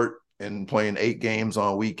full court and playing 8 games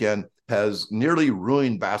on a weekend, has nearly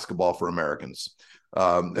ruined basketball for Americans.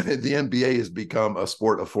 The NBA has become a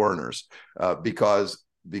sport of foreigners because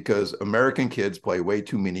American kids play way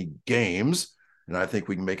too many games. And I think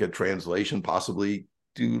we can make a translation possibly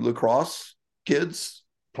to lacrosse kids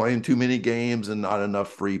playing too many games and not enough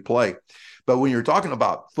free play. But when you're talking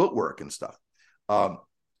about footwork and stuff,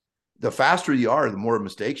 the faster you are, the more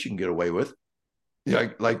mistakes you can get away with.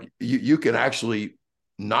 Like you can actually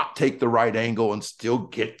not take the right angle and still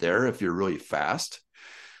get there if you're really fast.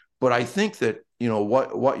 But I think that,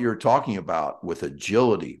 what you're talking about with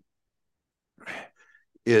agility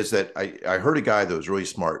is that I heard a guy that was really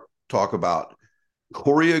smart talk about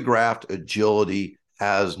choreographed agility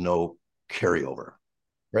has no carryover.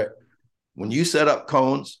 Right. When you set up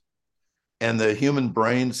cones and the human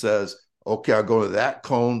brain says, okay, I'll go to that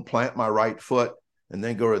cone, plant my right foot, and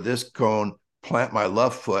then go to this cone, plant my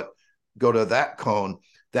left foot, go to that cone,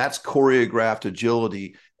 that's choreographed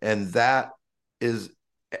agility. And that is,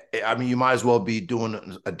 you might as well be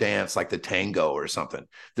doing a dance like the tango or something.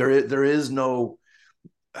 There is no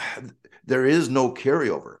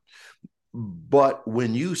carryover. But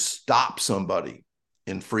when you stop somebody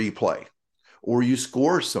in free play, or you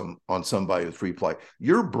score on somebody with free play,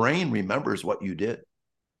 your brain remembers what you did.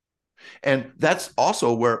 And that's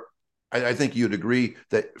also where I think you'd agree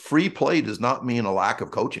that free play does not mean a lack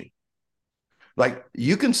of coaching. Like,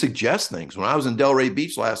 you can suggest things. When I was in Delray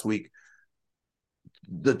Beach last week,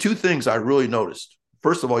 the 2 things I really noticed: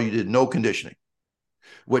 first of all, you did no conditioning,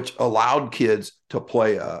 which allowed kids to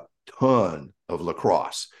play a ton of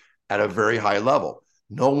lacrosse at a very high level.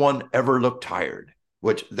 No one ever looked tired,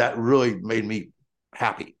 which that really made me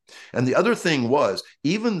happy. And the other thing was,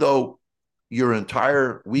 even though your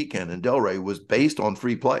entire weekend in Delray was based on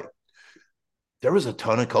free play, there was a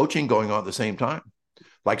ton of coaching going on at the same time,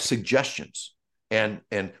 like suggestions and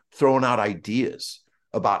throwing out ideas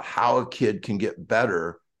about how a kid can get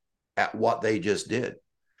better at what they just did.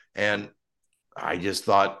 And I just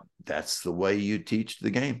thought that's the way you teach the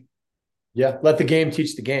game. Yeah. Let the game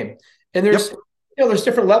teach the game. And there's, there's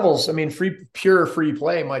different levels. I mean, pure free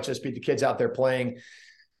play might just be the kids out there playing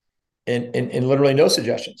and literally no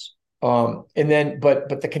suggestions. But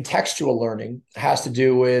the contextual learning has to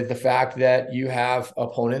do with the fact that you have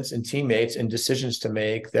opponents and teammates and decisions to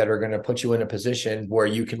make that are going to put you in a position where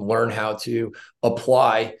you can learn how to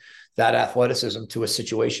apply that athleticism to a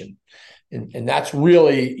situation. And that's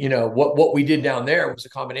really, what we did down there was a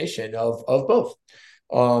combination of both.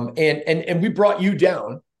 And we brought you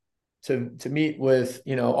down to meet with,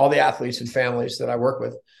 all the athletes and families that I work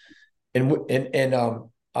with. And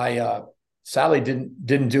I sadly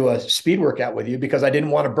didn't do a speed workout with you because I didn't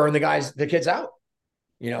want to burn the kids out.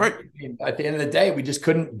 Right. At the end of the day, we just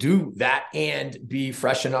couldn't do that and be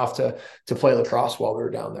fresh enough to play lacrosse while we were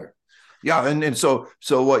down there. Yeah. And so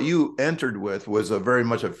what you entered with was very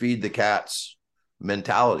much a feed the cats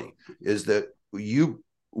mentality, is that you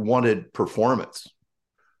wanted performance.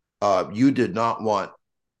 You did not want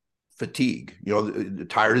fatigue.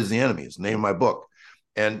 Tired is the enemy is the name of my book.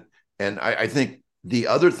 And I think the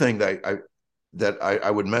other thing that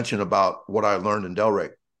I would mention about what I learned in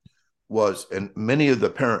Delray was, and many of the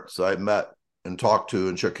parents I met and talked to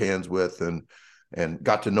and shook hands with and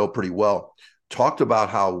got to know pretty well, talked about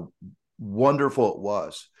how wonderful it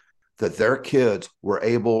was that their kids were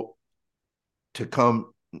able to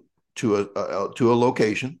come to a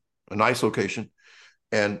location, a nice location,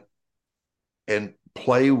 and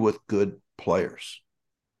play with good players.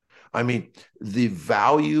 I mean, the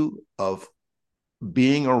value of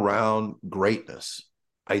being around greatness,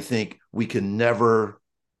 I think we can never.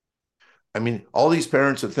 I mean, all these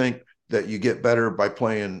parents that think that you get better by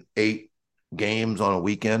playing 8 games on a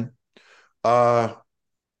weekend.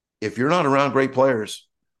 If you're not around great players,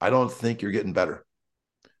 I don't think you're getting better.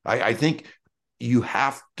 I think you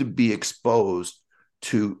have to be exposed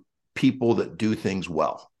to people that do things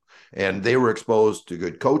well. And they were exposed to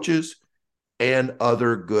good coaches and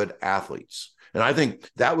other good athletes. And I think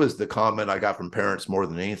that was the comment I got from parents more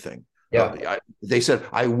than anything. Yeah. They said,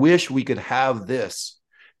 I wish we could have this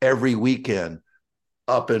every weekend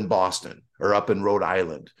up in Boston or up in Rhode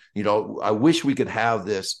Island. I wish we could have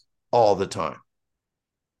this all the time.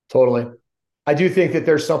 Totally. I do think that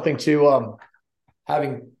there's something to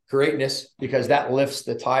having greatness, because that lifts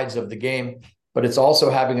the tides of the game, but it's also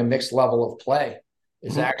having a mixed level of play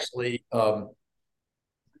is actually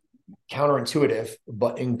counterintuitive,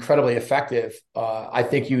 but incredibly effective. I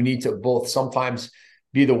think you need to both sometimes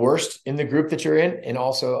be the worst in the group that you're in, and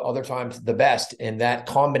also other times the best. And that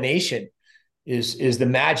combination is the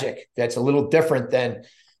magic that's a little different than,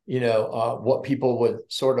 what people would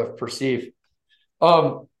sort of perceive.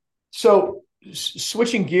 So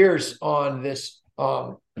switching gears on this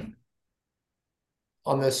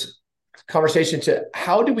conversation to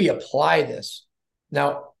how do we apply this?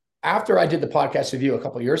 Now, after I did the podcast with you a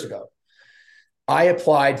couple of years ago, I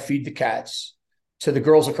applied Feed the Cats to the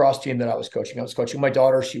girls lacrosse team that I was coaching. I was coaching my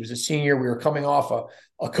daughter. She was a senior. We were coming off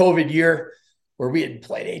a COVID year where we had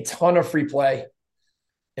played a ton of free play,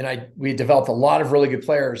 and we had developed a lot of really good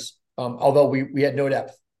players, although we had no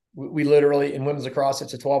depth. We literally, in women's lacrosse,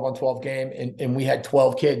 it's a 12-on-12 game, and we had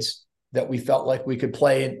 12 kids that we felt like we could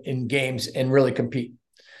play in games and really compete.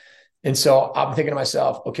 And so I'm thinking to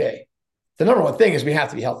myself, okay, the number one thing is we have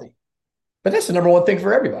to be healthy. But that's the number one thing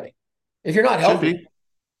for everybody. If you're not healthy,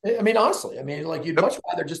 I mean, honestly, you'd much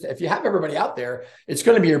rather just, if you have everybody out there, it's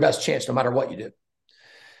going to be your best chance no matter what you do.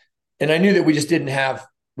 And I knew that we didn't have,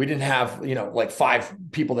 5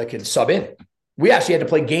 people that can sub in. We actually had to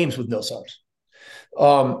play games with no subs.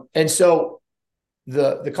 And so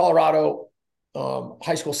the Colorado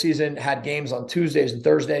high school season had games on Tuesdays and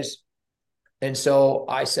Thursdays. And so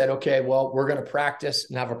I said, okay, well, we're going to practice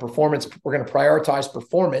and have a performance. We're going to prioritize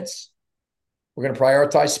performance. We're going to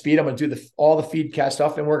prioritize speed. I'm going to do all the feed cast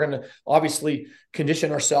stuff. And we're going to obviously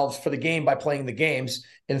condition ourselves for the game by playing the games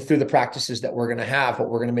and through the practices that we're going to have, but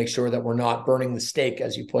we're going to make sure that we're not burning the steak,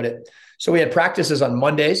 as you put it. So we had practices on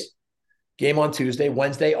Mondays, game on Tuesday,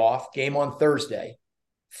 Wednesday off, game on Thursday,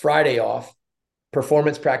 Friday off,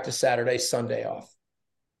 performance practice Saturday, Sunday off.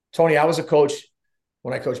 Tony, I was a coach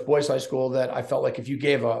when I coached boys high school that I felt like if you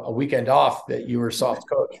gave a weekend off that you were a soft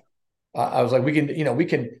coach. I was like, we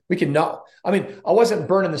can not. I mean, I wasn't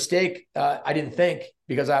burning the steak. I didn't think,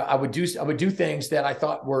 because I would do things that I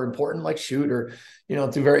thought were important, like shoot or, do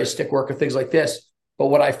various stick work or things like this. But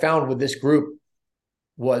what I found with this group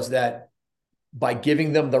was that by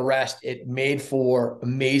giving them the rest, it made for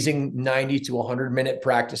amazing 90 to 100-minute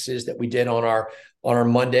practices that we did on our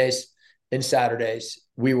Mondays and Saturdays.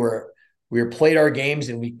 We played our games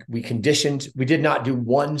and we conditioned. We did not do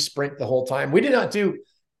one sprint the whole time. We didn't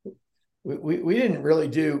really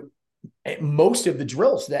do most of the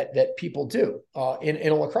drills that people do in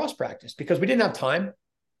a lacrosse practice, because we didn't have time,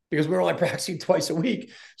 because we were only practicing twice a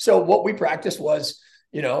week. So what we practiced was,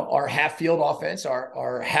 our half field offense,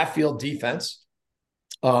 our half field defense.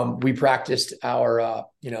 We practiced our,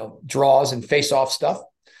 draws and face off stuff,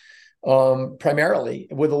 primarily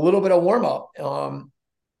with a little bit of warm up,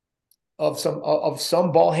 of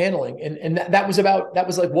some ball handling. And that was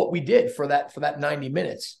like what we did for that 90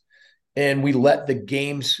 minutes. And we let the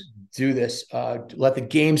games do this, let the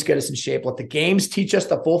games get us in shape. Let the games teach us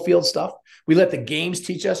the full field stuff. We let the games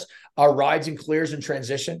teach us our rides and clears and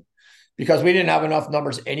transition, because we didn't have enough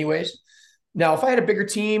numbers anyways. Now, if I had a bigger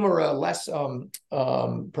team or a less,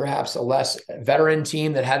 perhaps a less veteran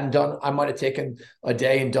team that hadn't done, I might have taken a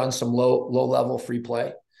day and done some low level free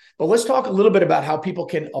play. But let's talk a little bit about how people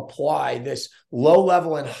can apply this low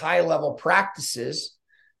level and high level practices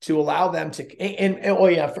to allow them to, and oh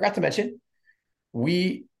yeah, I forgot to mention,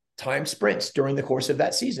 we timed sprints during the course of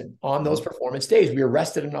that season on those performance days. We were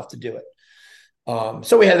rested enough to do it.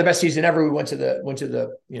 So we had the best season ever. We went to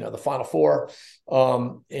the Final Four,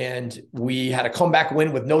 and we had a comeback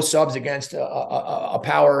win with no subs against a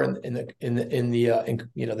power in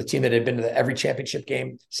the team that had been to every championship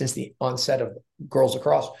game since the onset of girls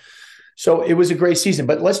lacrosse. So it was a great season.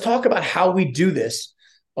 But let's talk about how we do this,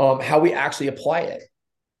 how we actually apply it.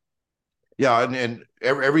 Yeah, and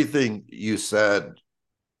everything you said,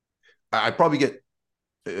 I probably get.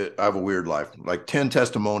 I have a weird life, like 10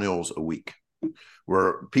 testimonials a week,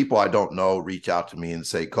 where people I don't know reach out to me and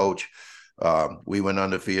say, Coach, we went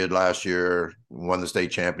undefeated last year, won the state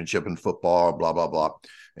championship in football, blah, blah, blah.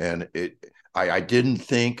 And I didn't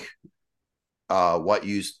think I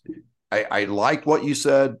liked what you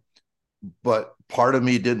said, but part of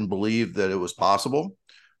me didn't believe that it was possible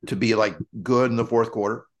to be like good in the fourth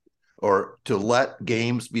quarter, or to let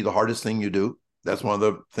games be the hardest thing you do. That's one of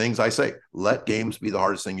the things I say, let games be the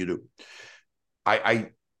hardest thing you do.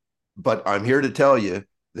 But I'm here to tell you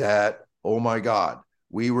that, oh my God,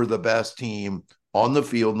 we were the best team on the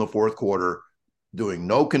field in the fourth quarter, doing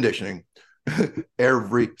no conditioning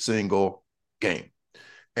every single game.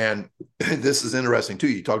 And this is interesting too.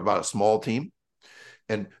 You talked about a small team,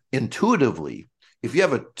 and intuitively, if you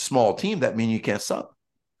have a small team, that means you can't sub.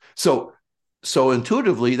 So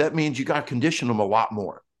intuitively, that means you got to condition them a lot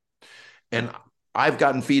more. And I've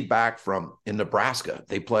gotten feedback from, in Nebraska,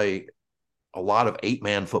 they play a lot of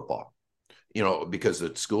 8-man football, because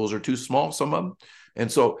the schools are too small, some of them.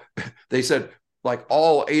 And so they said, like,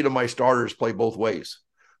 all 8 of my starters play both ways.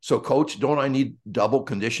 So, Coach, don't I need double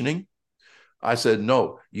conditioning? I said,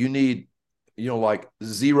 no, you need, like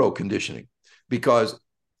zero conditioning, because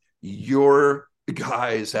your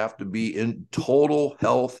guys have to be in total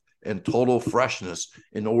health and total freshness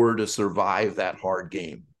in order to survive that hard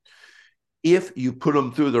game. If you put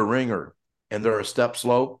them through the ringer and they're a step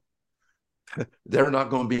slow, they're not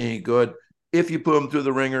going to be any good. If you put them through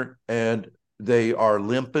the ringer and they are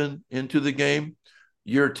limping into the game,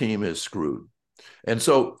 your team is screwed. And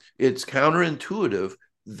so it's counterintuitive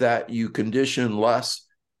that you condition less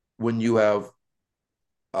when you have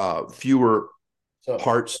fewer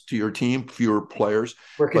parts to your team, fewer players.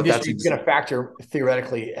 Where conditioning is going to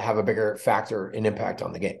theoretically have a bigger factor and impact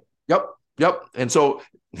on the game. Yep. And so,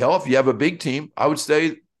 if you have a big team, I would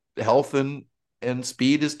say health and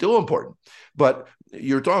speed is still important. But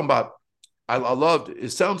you're talking about, I loved,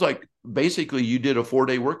 it sounds like basically you did a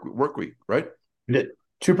 4-day work week, right? We did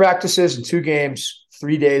 2 practices and 2 games,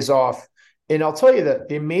 3 days off. And I'll tell you that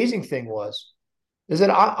the amazing thing is that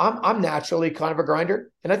I'm naturally kind of a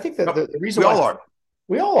grinder. And I think that the reason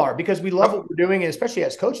we all are, because we love what we're doing. And especially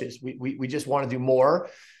as coaches, we just want to do more.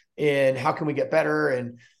 And how can we get better?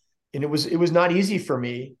 And it was not easy for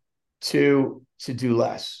me to do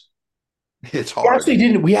less. It's hard.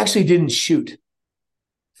 We actually didn't shoot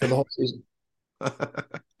for the whole season.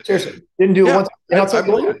 Seriously, didn't do it once. And I'll tell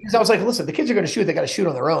you, because I was like, listen, the kids are going to shoot. They got to shoot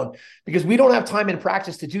on their own, because we don't have time in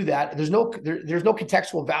practice to do that. There's no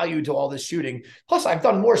contextual value to all this shooting. Plus, I've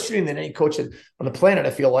done more shooting than any coach on the planet,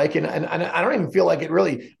 I feel like. And I don't even feel like it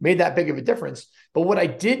really made that big of a difference. But what I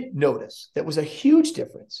did notice that was a huge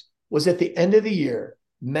difference was at the end of the year,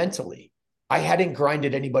 mentally, I hadn't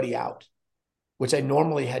grinded anybody out, which I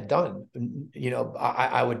normally had done.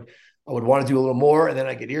 I would want to do a little more, and then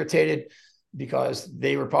I get irritated because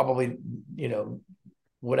they were probably,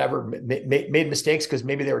 whatever, made mistakes because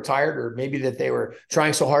maybe they were tired, or maybe that they were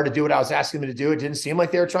trying so hard to do what I was asking them to do. It didn't seem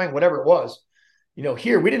like they were trying, whatever it was.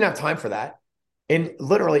 Here, we didn't have time for that. And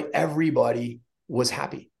literally everybody was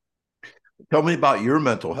happy. Tell me about your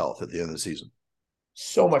mental health at the end of the season.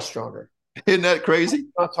 So much stronger. Isn't that crazy?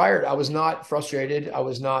 I was not tired. I was not frustrated. I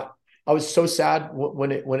was so sad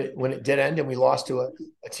when it did end and we lost to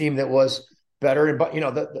a team that was better. But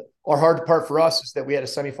our hard part for us is that we had a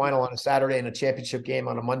semifinal on a Saturday and a championship game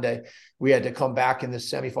on a Monday. We had to come back in this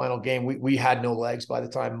semifinal game. We had no legs by the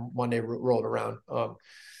time Monday rolled around.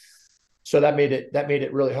 So that made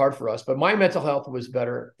it really hard for us. But my mental health was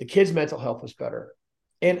better. The kids' mental health was better.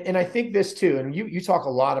 And I think this too, and you talk a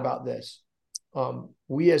lot about this.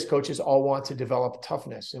 We as coaches all want to develop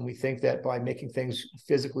toughness. And we think that by making things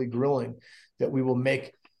physically grueling, that we will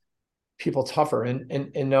make people tougher.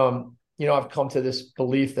 I've come to this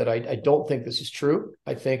belief that I don't think this is true.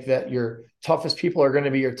 I think that your toughest people are going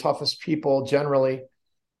to be your toughest people. Generally,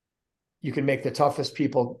 you can make the toughest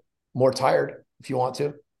people more tired if you want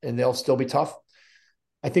to, and they'll still be tough.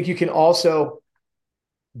 I think you can also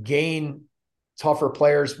gain tougher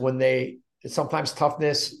players when sometimes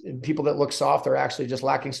toughness and people that look soft are actually just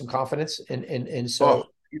lacking some confidence. So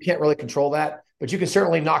you can't really control that, but you can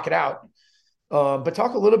certainly knock it out. But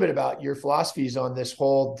talk a little bit about your philosophies on this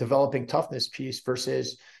whole developing toughness piece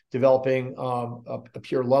versus developing a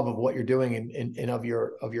pure love of what you're doing and of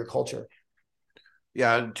your culture.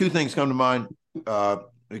 Yeah, two things come to mind.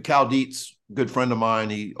 Cal Dietz, good friend of mine,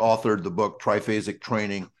 he authored the book Triphasic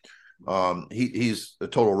Training. He's a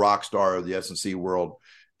total rock star of the S&C world,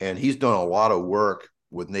 and he's done a lot of work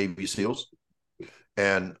with Navy SEALs.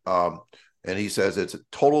 And he says it's a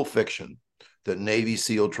total fiction that Navy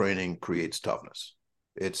SEAL training creates toughness.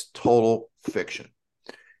 It's total fiction.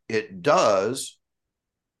 It does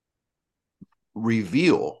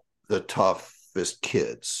reveal the toughest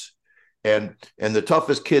kids, and the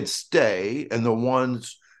toughest kids stay, and the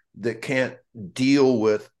ones that can't deal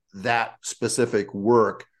with that specific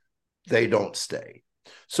work, they don't stay.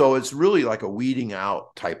 So it's really like a weeding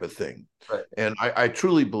out type of thing. Right. And I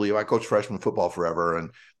truly believe, I coached freshman football forever,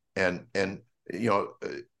 and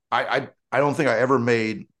I don't think I ever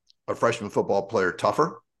made a freshman football player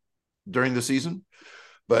tougher during the season,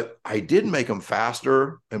 but I did make them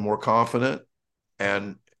faster and more confident.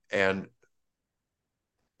 And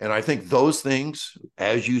I think those things,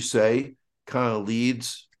 as you say, kind of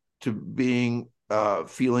leads to being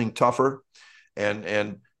feeling tougher.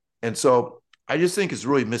 And so I just think it's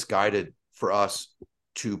really misguided for us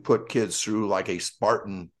to put kids through like a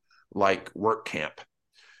Spartan-like work camp.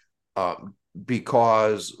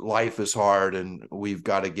 Because life is hard and we've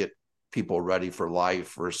got to get people ready for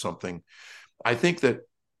life or something. I think that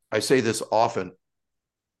I say this often,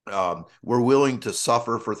 we're willing to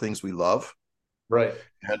suffer for things we love. Right.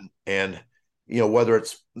 And whether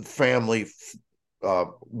it's family,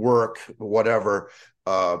 work, whatever,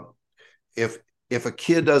 if a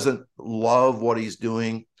kid doesn't love what he's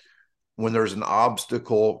doing, when there's an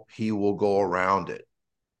obstacle, he will go around it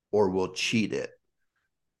or will cheat it.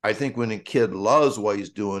 I think when a kid loves what he's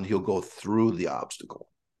doing, he'll go through the obstacle.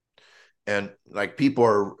 And like people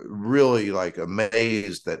are really like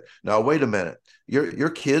amazed that, now, wait a minute, your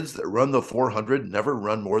kids that run the 400 never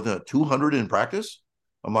run more than a 200 in practice?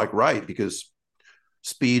 I'm like, right, because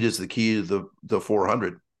speed is the key to the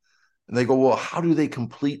 400. And they go, well, how do they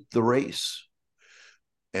complete the race?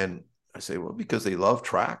 And I say, well, because they love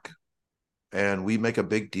track. And we make a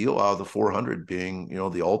big deal out of the 400 being,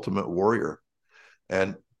 the ultimate warrior.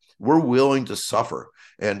 And we're willing to suffer.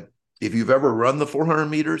 And if you've ever run the 400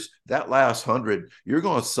 meters, that last 100, you're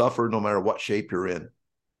going to suffer no matter what shape you're in.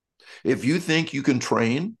 If you think you can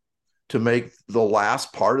train to make the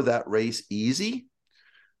last part of that race easy,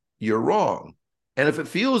 you're wrong. And if it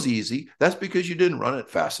feels easy, that's because you didn't run it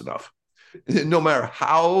fast enough. No matter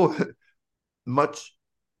how much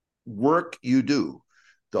work you do,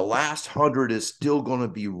 the last 100 is still going to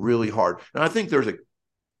be really hard. And I think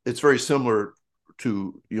it's very similar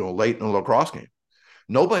to, late in a lacrosse game.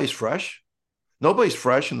 Nobody's fresh. Nobody's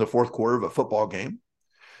fresh in the fourth quarter of a football game.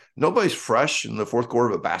 Nobody's fresh in the fourth quarter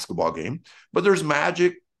of a basketball game, but there's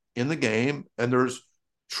magic in the game, and there's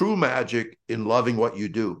true magic in loving what you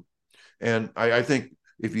do. And I think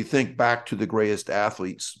if you think back to the greatest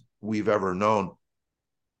athletes we've ever known,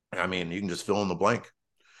 I mean, you can just fill in the blank.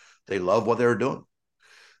 They love what they're doing.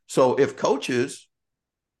 So if coaches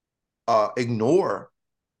ignore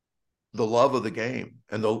the love of the game,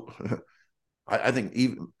 and I think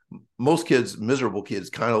even most kids, miserable kids,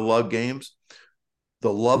 kind of love games,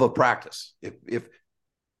 the love of practice.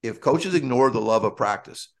 If coaches ignore the love of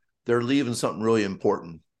practice, they're leaving something really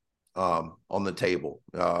important on the table.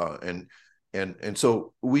 And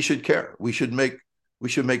so we should care. We should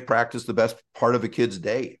make practice the best part of a kid's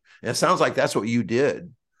day. And it sounds like that's what you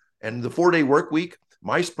did. And the 4-day work week,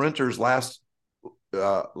 my sprinters last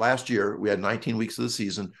year, we had 19 weeks of the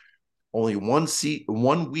season. Only 1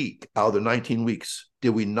 week out of the 19 weeks did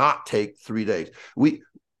we not take 3 days. We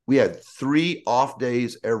had 3 off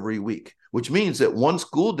days every week, which means that 1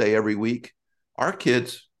 school day every week our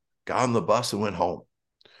kids got on the bus and went home.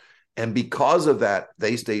 And because of that,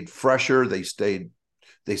 they stayed fresher. They stayed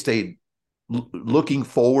looking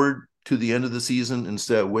forward to the end of the season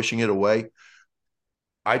instead of wishing it away.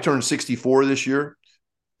 I turned 64 this year,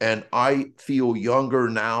 and I feel younger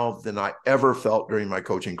now than I ever felt during my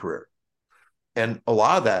coaching career. And a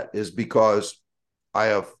lot of that is because I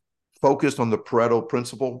have focused on the Pareto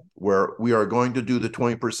principle, where we are going to do the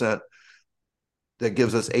 20% that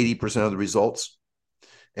gives us 80% of the results.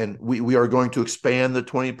 And we are going to expand the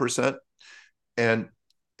 20%. And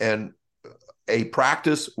a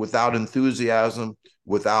practice without enthusiasm,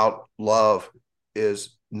 without love,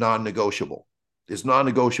 is non-negotiable. It's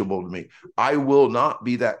non-negotiable to me. I will not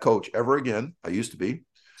be that coach ever again. I used to be.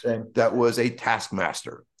 Same. That was a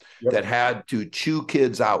taskmaster. Yep. That had to chew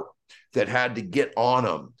kids out, that had to get on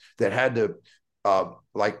them, that had to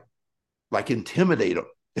like intimidate them.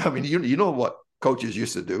 I mean, you know what coaches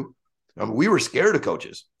used to do. I mean, we were scared of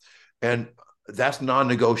coaches, and that's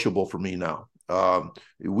non-negotiable for me now.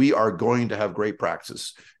 We are going to have great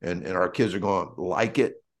practice, and our kids are going to like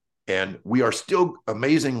it, and we are still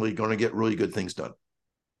amazingly going to get really good things done.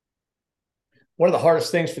 One of the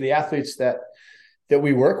hardest things for the athletes that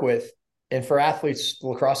we work with, and for athletes,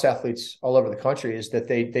 lacrosse athletes all over the country, is that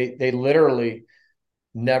they literally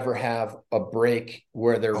never have a break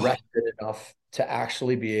where they're rested enough to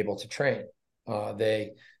actually be able to train.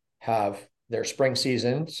 They have their spring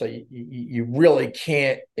season, so you really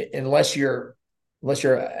can't, unless you're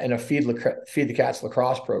in a Feed the Cats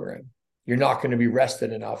lacrosse program, you're not going to be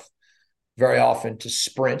rested enough very often to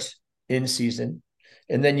sprint in season.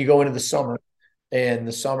 And then you go into the summer, and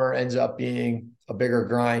the summer ends up being a bigger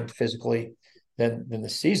grind physically than the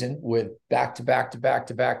season, with back to back,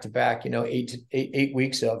 8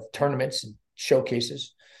 weeks of tournaments and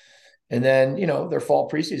showcases. And then, their fall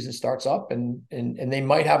preseason starts up, and they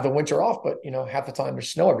might have the winter off, but half the time there's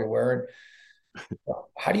snow everywhere.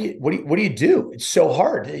 And what do you do? It's so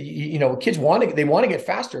hard. Kids want to get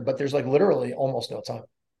faster, but there's like literally almost no time.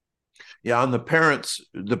 Yeah. And the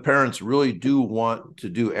parents really do want to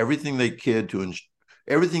do everything they can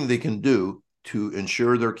do to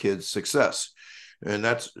ensure their kids' success. And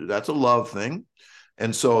that's a love thing.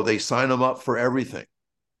 And so they sign them up for everything.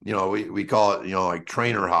 We call it, like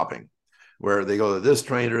trainer hopping, where they go to this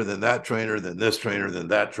trainer, then that trainer, then this trainer, then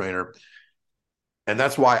that trainer. And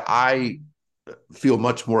that's why I feel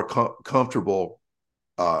much more comfortable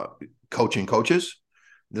coaching coaches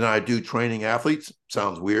than I do training athletes.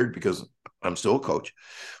 Sounds weird because I'm still a coach,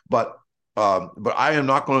 but I am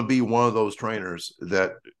not going to be one of those trainers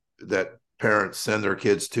that parents send their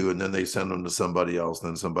kids to, and then they send them to somebody else,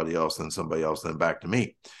 then somebody else, then somebody else, then back to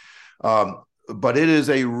me. But it is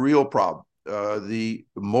a real problem. The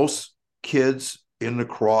most kids in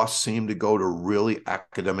lacrosse seem to go to really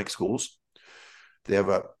academic schools. They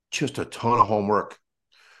have just a ton of homework.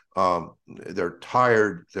 They're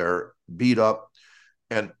tired, they're beat up.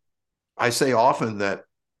 And I say often that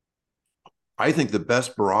I think the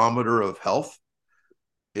best barometer of health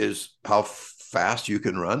is how fast you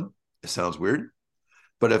can run. It sounds weird,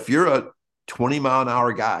 but if you're a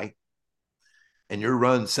 20-mile-an-hour guy and you're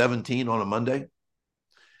running 17 on a Monday,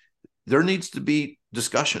 there needs to be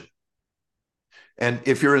discussion. And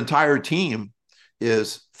if your entire team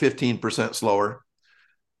is 15% slower,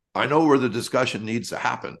 I know where the discussion needs to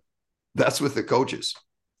happen. That's with the coaches,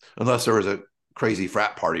 unless there was a crazy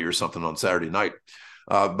frat party or something on Saturday night.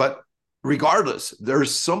 But regardless, there's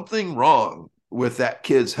something wrong with that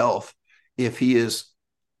kid's health if he is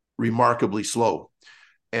remarkably slow.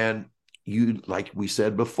 And like we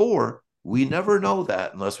said before, we never know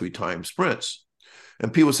that unless we time sprints.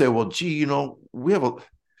 And people say, well, gee, both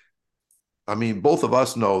of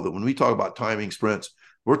us know that when we talk about timing sprints,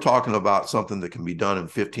 we're talking about something that can be done in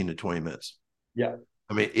 15 to 20 minutes. Yeah.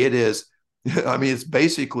 It's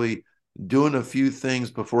basically doing a few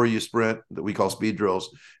things before you sprint that we call speed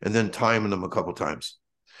drills, and then timing them a couple times.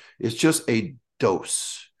 It's just a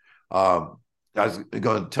dose. I was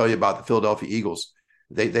going to tell you about the Philadelphia Eagles.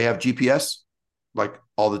 They have GPS, like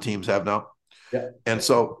all the teams have now. Yeah. And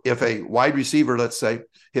so if a wide receiver, let's say,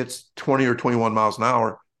 hits 20 or 21 miles an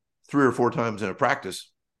hour 3 or 4 times in a practice,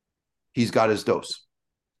 he's got his dose.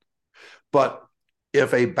 But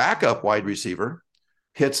if a backup wide receiver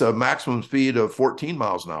hits a maximum speed of 14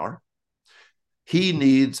 miles an hour, he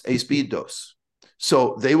needs a speed dose.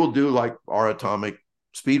 So they will do like our atomic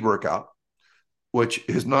speed workout, which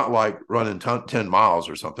is not like running 10 miles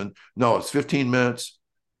or something. No, it's 15 minutes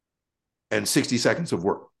and 60 seconds of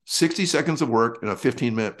work. 60 seconds of work in a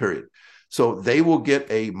 15-minute period. So they will get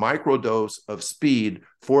a microdose of speed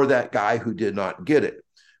for that guy who did not get it.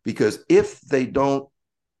 Because if they don't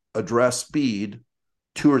address speed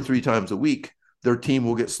 2 or 3 times a week, their team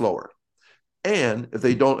will get slower. And if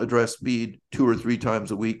they don't address speed 2 or 3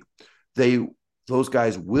 times a week, those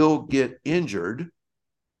guys will get injured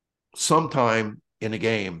sometime in a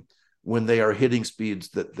game when they are hitting speeds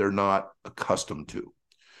that they're not accustomed to.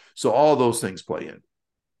 So all those things play in.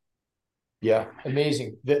 Yeah,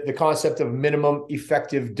 amazing. The concept of minimum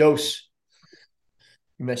effective dose.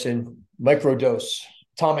 You mentioned microdose,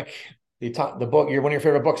 atomic. The book, one of your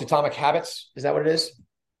favorite books, Atomic Habits. Is that what it is?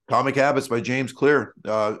 Atomic Habits by James Clear.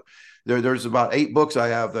 There's about 8 books I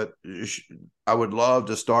have that I would love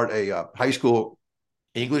to start a high school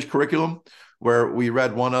English curriculum where we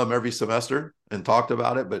read one of them every semester and talked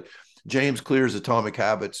about it. But James Clear's Atomic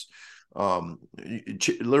Habits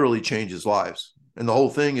literally changes lives. And the whole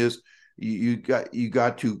thing is you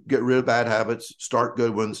got to get rid of bad habits, start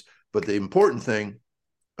good ones. But the important thing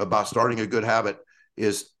about starting a good habit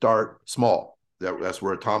is start small. That's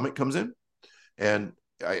where Atomic comes in. And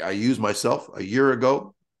I use myself. A year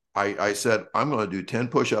ago, I said, I'm going to do 10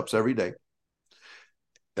 push-ups every day.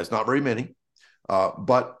 That's not very many.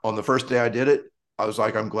 But on the first day I did it, I was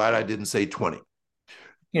like, I'm glad I didn't say 20.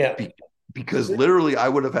 Yeah. Because literally I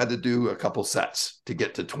would have had to do a couple sets to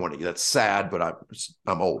get to 20. That's sad, but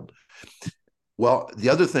I'm old. Well, the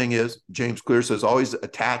other thing is, James Clear says, always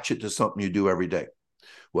attach it to something you do every day.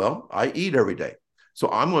 Well, I eat every day. So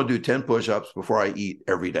I'm going to do 10 push-ups before I eat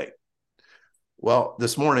every day. Well,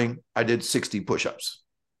 this morning I did 60 push-ups.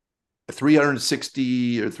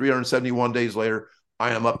 360 or 371 days later,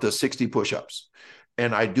 I am up to 60 push-ups,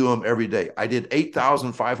 and I do them every day. I did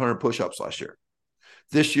 8,500 push-ups last year.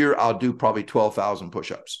 This year, I'll do probably 12,000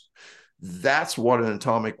 push-ups. That's what an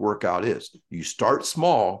atomic workout is. You start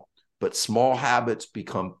small, but small habits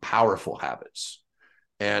become powerful habits.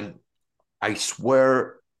 And I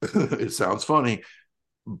swear, it sounds funny,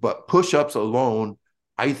 but push-ups alone,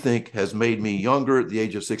 I think, has made me younger at the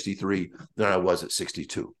age of 63 than I was at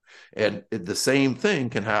 62. And the same thing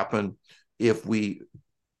can happen if we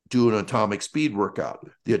do an atomic speed workout.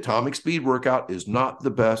 The atomic speed workout is not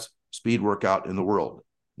the best speed workout in the world.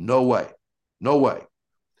 No way. No way.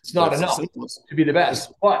 It's not enough to be the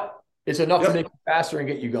best, but it's enough to make you faster and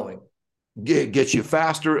get you going. Get you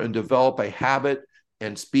faster and develop a habit,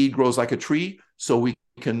 and speed grows like a tree. So we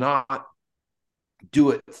cannot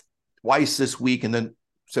do it twice this week and then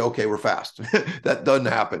say, okay, we're fast. That doesn't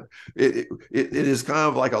happen. It is kind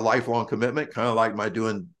of like a lifelong commitment, kind of like my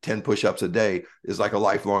doing 10 push-ups a day is like a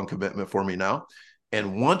lifelong commitment for me now.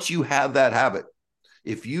 And once you have that habit,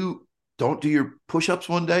 if you don't do your push-ups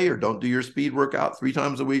one day or don't do your speed workout 3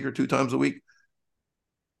 times a week or 2 times a week,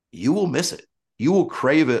 you will miss it. You will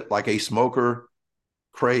crave it like a smoker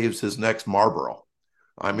craves his next Marlboro.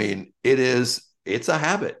 I mean, it's a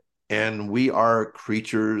habit, and we are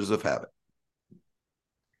creatures of habit.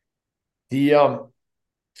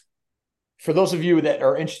 For those of you that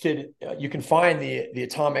are interested, you can find the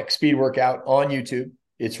Atomic Speed Workout on YouTube.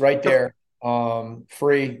 It's right there,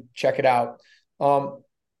 free. Check it out.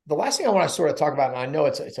 The last thing I want to sort of talk about, and I know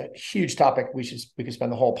it's a huge topic, we could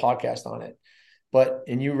spend the whole podcast on it. But,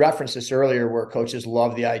 and you referenced this earlier, where coaches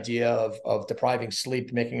love the idea of depriving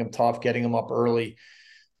sleep, making them tough, getting them up early.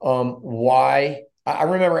 Why? I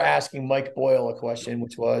remember asking Mike Boyle a question,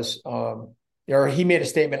 which was, or he made a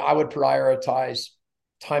statement, I would prioritize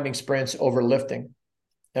timing sprints over lifting.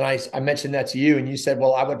 And I mentioned that to you, and you said,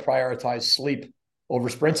 well, I would prioritize sleep over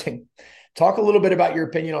sprinting. Talk a little bit about your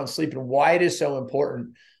opinion on sleep and why it is so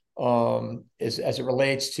important as it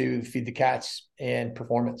relates to Feed the Cats and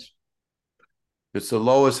performance. It's the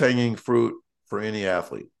lowest hanging fruit for any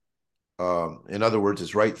athlete. In other words,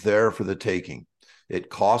 it's right there for the taking. It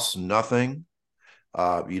costs nothing.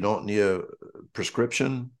 You don't need a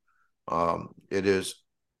prescription. It is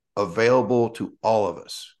available to all of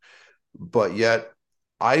us. But yet,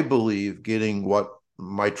 I believe getting what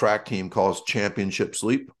my track team calls championship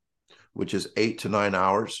sleep, which is 8 to 9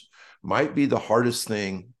 hours, might be the hardest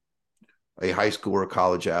thing a high school or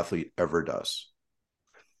college athlete ever does.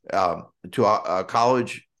 To a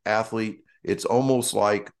college athlete, it's almost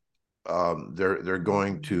like they're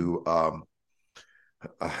going to I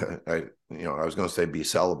was going to say be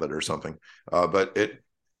celibate or something, but it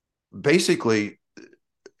basically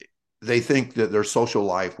they think that their social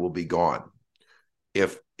life will be gone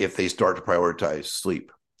if they start to prioritize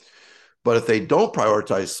sleep. But if they don't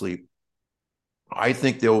prioritize sleep, I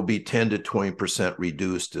think they will be 10 to 20%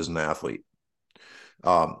 reduced as an athlete.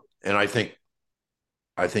 And I think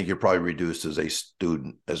you're probably reduced as a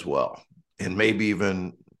student as well, and maybe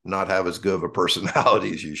even not have as good of a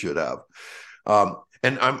personality as you should have.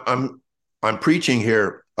 And I'm preaching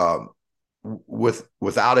here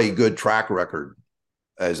without a good track record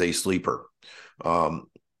as a sleeper. When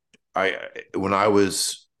I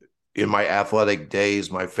was in my athletic days,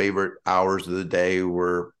 my favorite hours of the day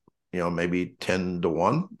were, maybe 10 to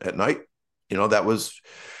 1 at night. That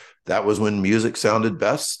was when music sounded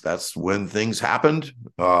best. That's when things happened.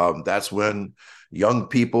 That's when young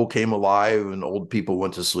people came alive and old people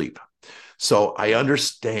went to sleep. So I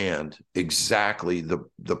understand exactly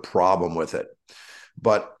the problem with it,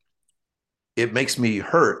 but it makes me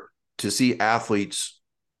hurt to see athletes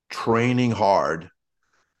training hard,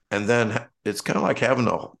 and then it's kind of like having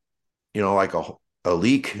a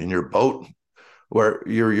leak in your boat where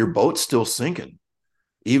your boat's still sinking,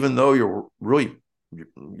 even though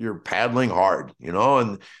you're paddling hard,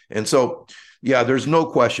 and so, yeah, there's no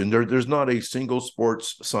question. There's not a single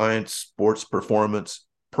sports science, sports performance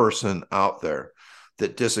person out there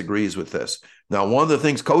that disagrees with this. Now, one of the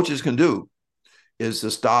things coaches can do is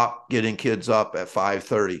to stop getting kids up at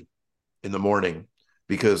 5:30 in the morning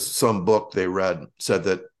because some book they read said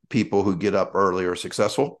that people who get up early are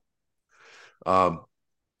successful. I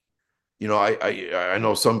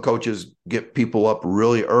know some coaches get people up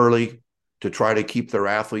really early to try to keep their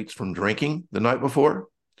athletes from drinking the night before.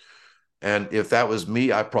 And if that was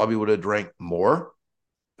me, I probably would have drank more,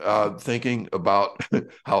 thinking about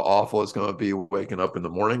how awful it's going to be waking up in the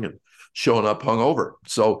morning and showing up hungover.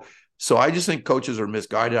 So I just think coaches are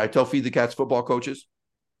misguided. I tell Feed the Cats football coaches,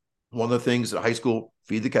 one of the things that high school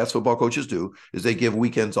Feed the Cats football coaches do is they give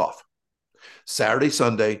weekends off. Saturday,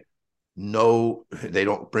 Sunday, no, they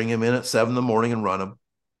don't bring him in at 7 in the morning and run him.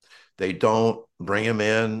 They don't bring him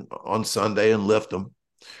in on Sunday and lift them.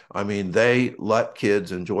 I mean, they let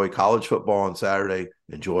kids enjoy college football on Saturday,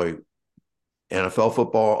 enjoy NFL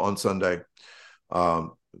football on Sunday.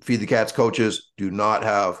 Feed the Cats coaches do not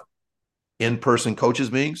have in-person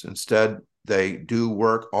coaches meetings. Instead, they do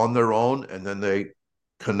work on their own, and then they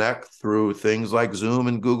connect through things like Zoom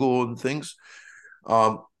and Google and things.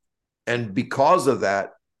 And because of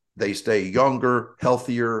that, they stay younger,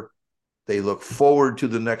 healthier. They look forward to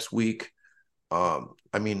the next week.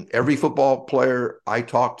 Every football player I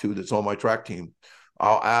talk to that's on my track team,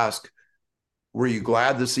 I'll ask, were you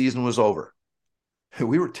glad the season was over?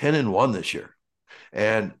 We were 10-1 this year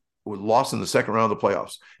and we lost in the second round of the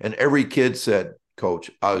playoffs. And every kid said,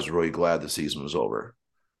 Coach, I was really glad the season was over.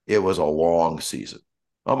 It was a long season.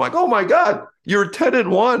 I'm like, oh my God, you're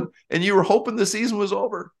 10-1 and you were hoping the season was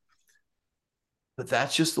over. But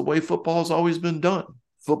that's just the way football's always been done.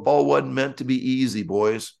 Football wasn't meant to be easy,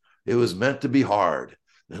 boys. It was meant to be hard,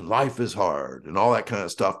 and life is hard and all that kind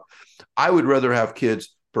of stuff. I would rather have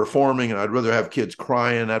kids performing, and I'd rather have kids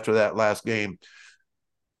crying after that last game,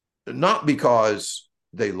 not because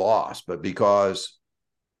they lost, but because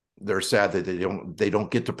they're sad that they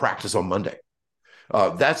don't get to practice on Monday.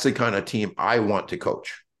 That's the kind of team I want to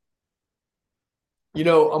coach. I'm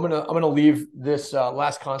gonna leave this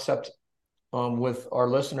last concept with our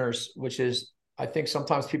listeners, which is, I think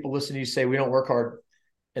sometimes people listen to you say we don't work hard,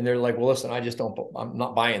 and they're like, well, listen, I'm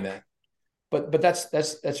not buying that. But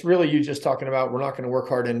that's really you just talking about, we're not going to work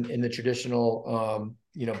hard in the traditional,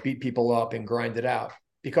 beat people up and grind it out,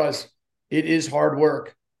 because it is hard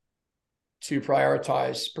work to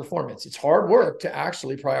prioritize performance. It's hard work to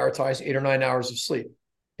actually prioritize 8 or 9 hours of sleep.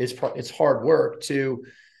 It's hard work to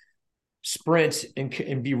sprint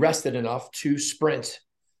and be rested enough to sprint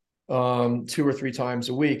 2 or 3 times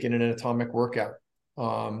a week in an atomic workout.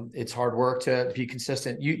 It's hard work to be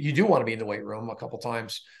consistent. You do want to be in the weight room a couple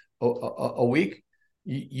times a week,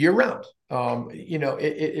 year round.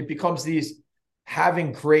 It becomes these,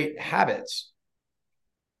 having great habits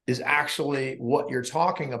is actually what you're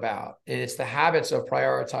talking about. And it's the habits of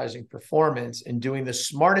prioritizing performance and doing the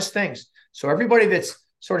smartest things. So everybody that's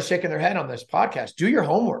sort of shaking their head on this podcast, do your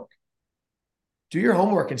homework. Do your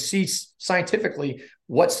homework and see scientifically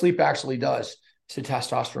what sleep actually does to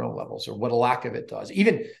testosterone levels, or what a lack of it does.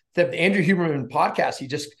 Even the Andrew Huberman podcast, he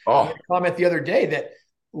just made a comment the other day that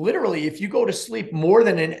literally, if you go to sleep more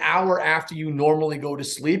than an hour after you normally go to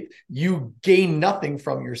sleep, you gain nothing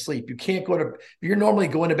from your sleep. You can't if you're normally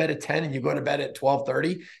going to bed at 10 and you go to bed at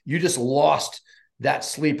 12:30, you just lost that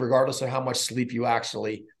sleep, regardless of how much sleep you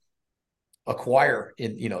actually acquire.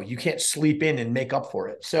 You can't sleep in and make up for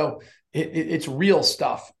it. So it's real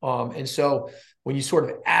stuff. And so when you sort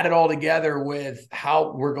of add it all together with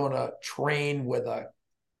how we're going to train with a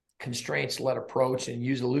constraints-led approach and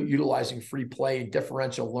utilizing free play and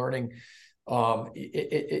differential learning,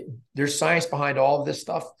 there's science behind all of this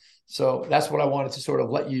stuff. So that's what I wanted to sort of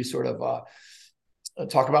let you sort of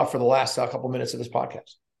talk about for the last couple minutes of this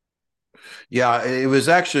podcast. Yeah, it was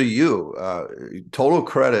actually you. Total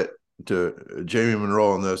credit to Jamie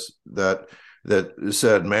Monroe on this, that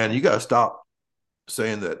said, man, you got to stop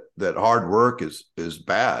saying that hard work is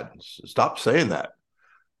bad. Stop saying that.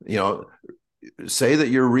 Say that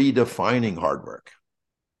you're redefining hard work.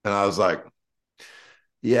 And I was like,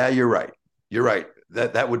 yeah, you're right. You're right.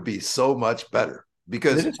 That would be so much better,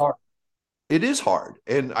 because it is hard. It is hard.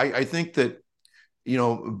 And I think that,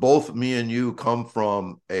 both me and you come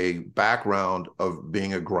from a background of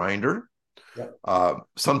being a grinder. Yeah.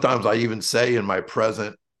 Sometimes I even say in my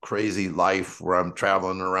present crazy life where I'm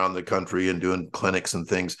traveling around the country and doing clinics and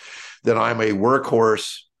things, that I'm a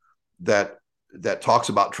workhorse that talks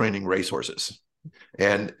about training racehorses.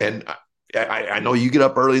 And I know you get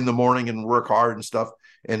up early in the morning and work hard and stuff,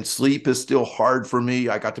 and sleep is still hard for me.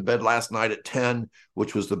 I got to bed last night at 10,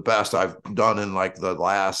 which was the best I've done in like the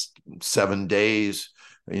last 7 days.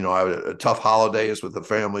 I had tough holidays with the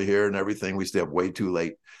family here and everything. We stay up way too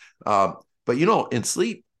late. But in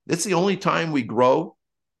sleep, it's the only time we grow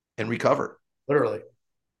and recover. Literally.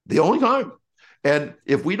 The only time. And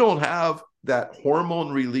if we don't have that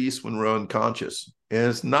hormone release when we're unconscious, and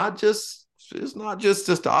it's not just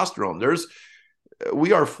testosterone.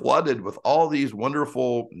 We are flooded with all these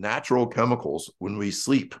wonderful natural chemicals when we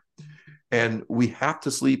sleep, and we have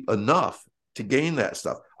to sleep enough to gain that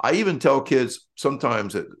stuff. I even tell kids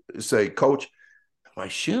sometimes that say, Coach, my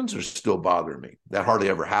shins are still bothering me. That hardly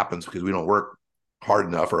ever happens because we don't work hard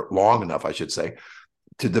enough, or long enough, I should say,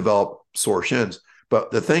 to develop sore shins.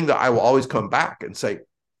 But the thing that I will always come back and say,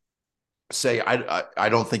 I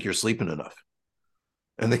don't think you're sleeping enough.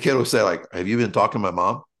 And the kid will say, like, have you been talking to my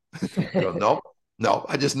mom? Go, no,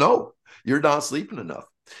 I just know you're not sleeping enough,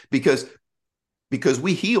 because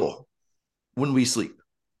we heal when we sleep.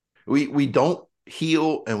 We don't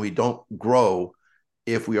heal and we don't grow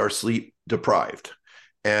if we are sleep deprived.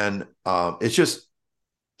 And it's just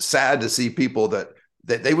sad to see people that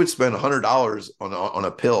they would spend $100 on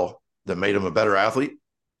a pill that made them a better athlete,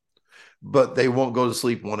 but they won't go to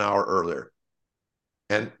sleep 1 hour earlier.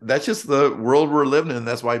 And that's just the world we're living in.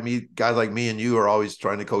 That's why guys like me and you are always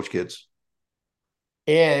trying to coach kids.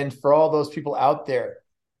 And for all those people out there,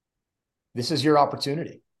 this is your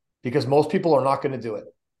opportunity, because most people are not going to do it.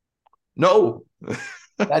 No.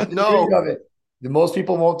 That's the beauty of it. Most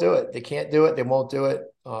people won't do it. They can't do it. They won't do it.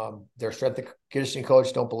 Their strength and conditioning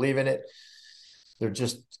coach don't believe in it. They're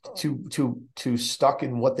just too stuck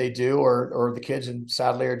in what they do, or the kids, and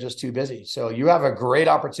sadly, are just too busy. So you have a great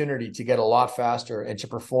opportunity to get a lot faster and to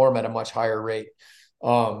perform at a much higher rate.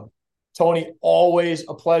 Tony, always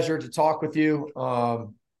a pleasure to talk with you.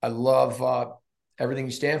 I love everything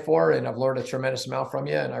you stand for, and I've learned a tremendous amount from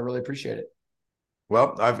you, and I really appreciate it.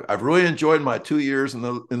 Well, I've really enjoyed my 2 years in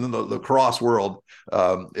the lacrosse world.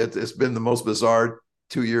 It's been the most bizarre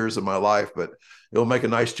 2 years of my life, but it'll make a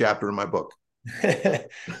nice chapter in my book.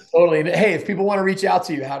 Totally. Hey, if people want to reach out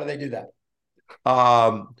to you, how do they do that?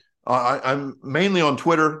 I'm mainly on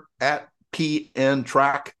Twitter at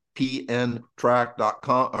PNTrack,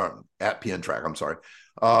 pntrack.com, or at PNTrack, I'm sorry.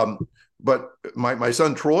 But my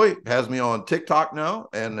son Troy has me on TikTok now,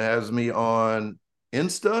 and has me on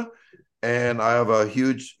Insta, and I have a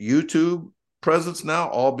huge YouTube presence now,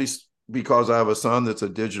 all because I have a son that's a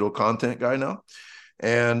digital content guy now.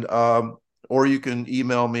 And or you can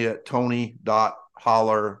email me at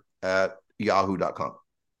tony.holler@yahoo.com.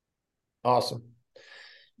 Awesome.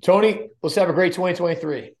 Tony, let's have a great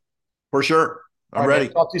 2023. For sure. I'm ready.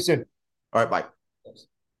 Man, talk to you soon. All right, bye.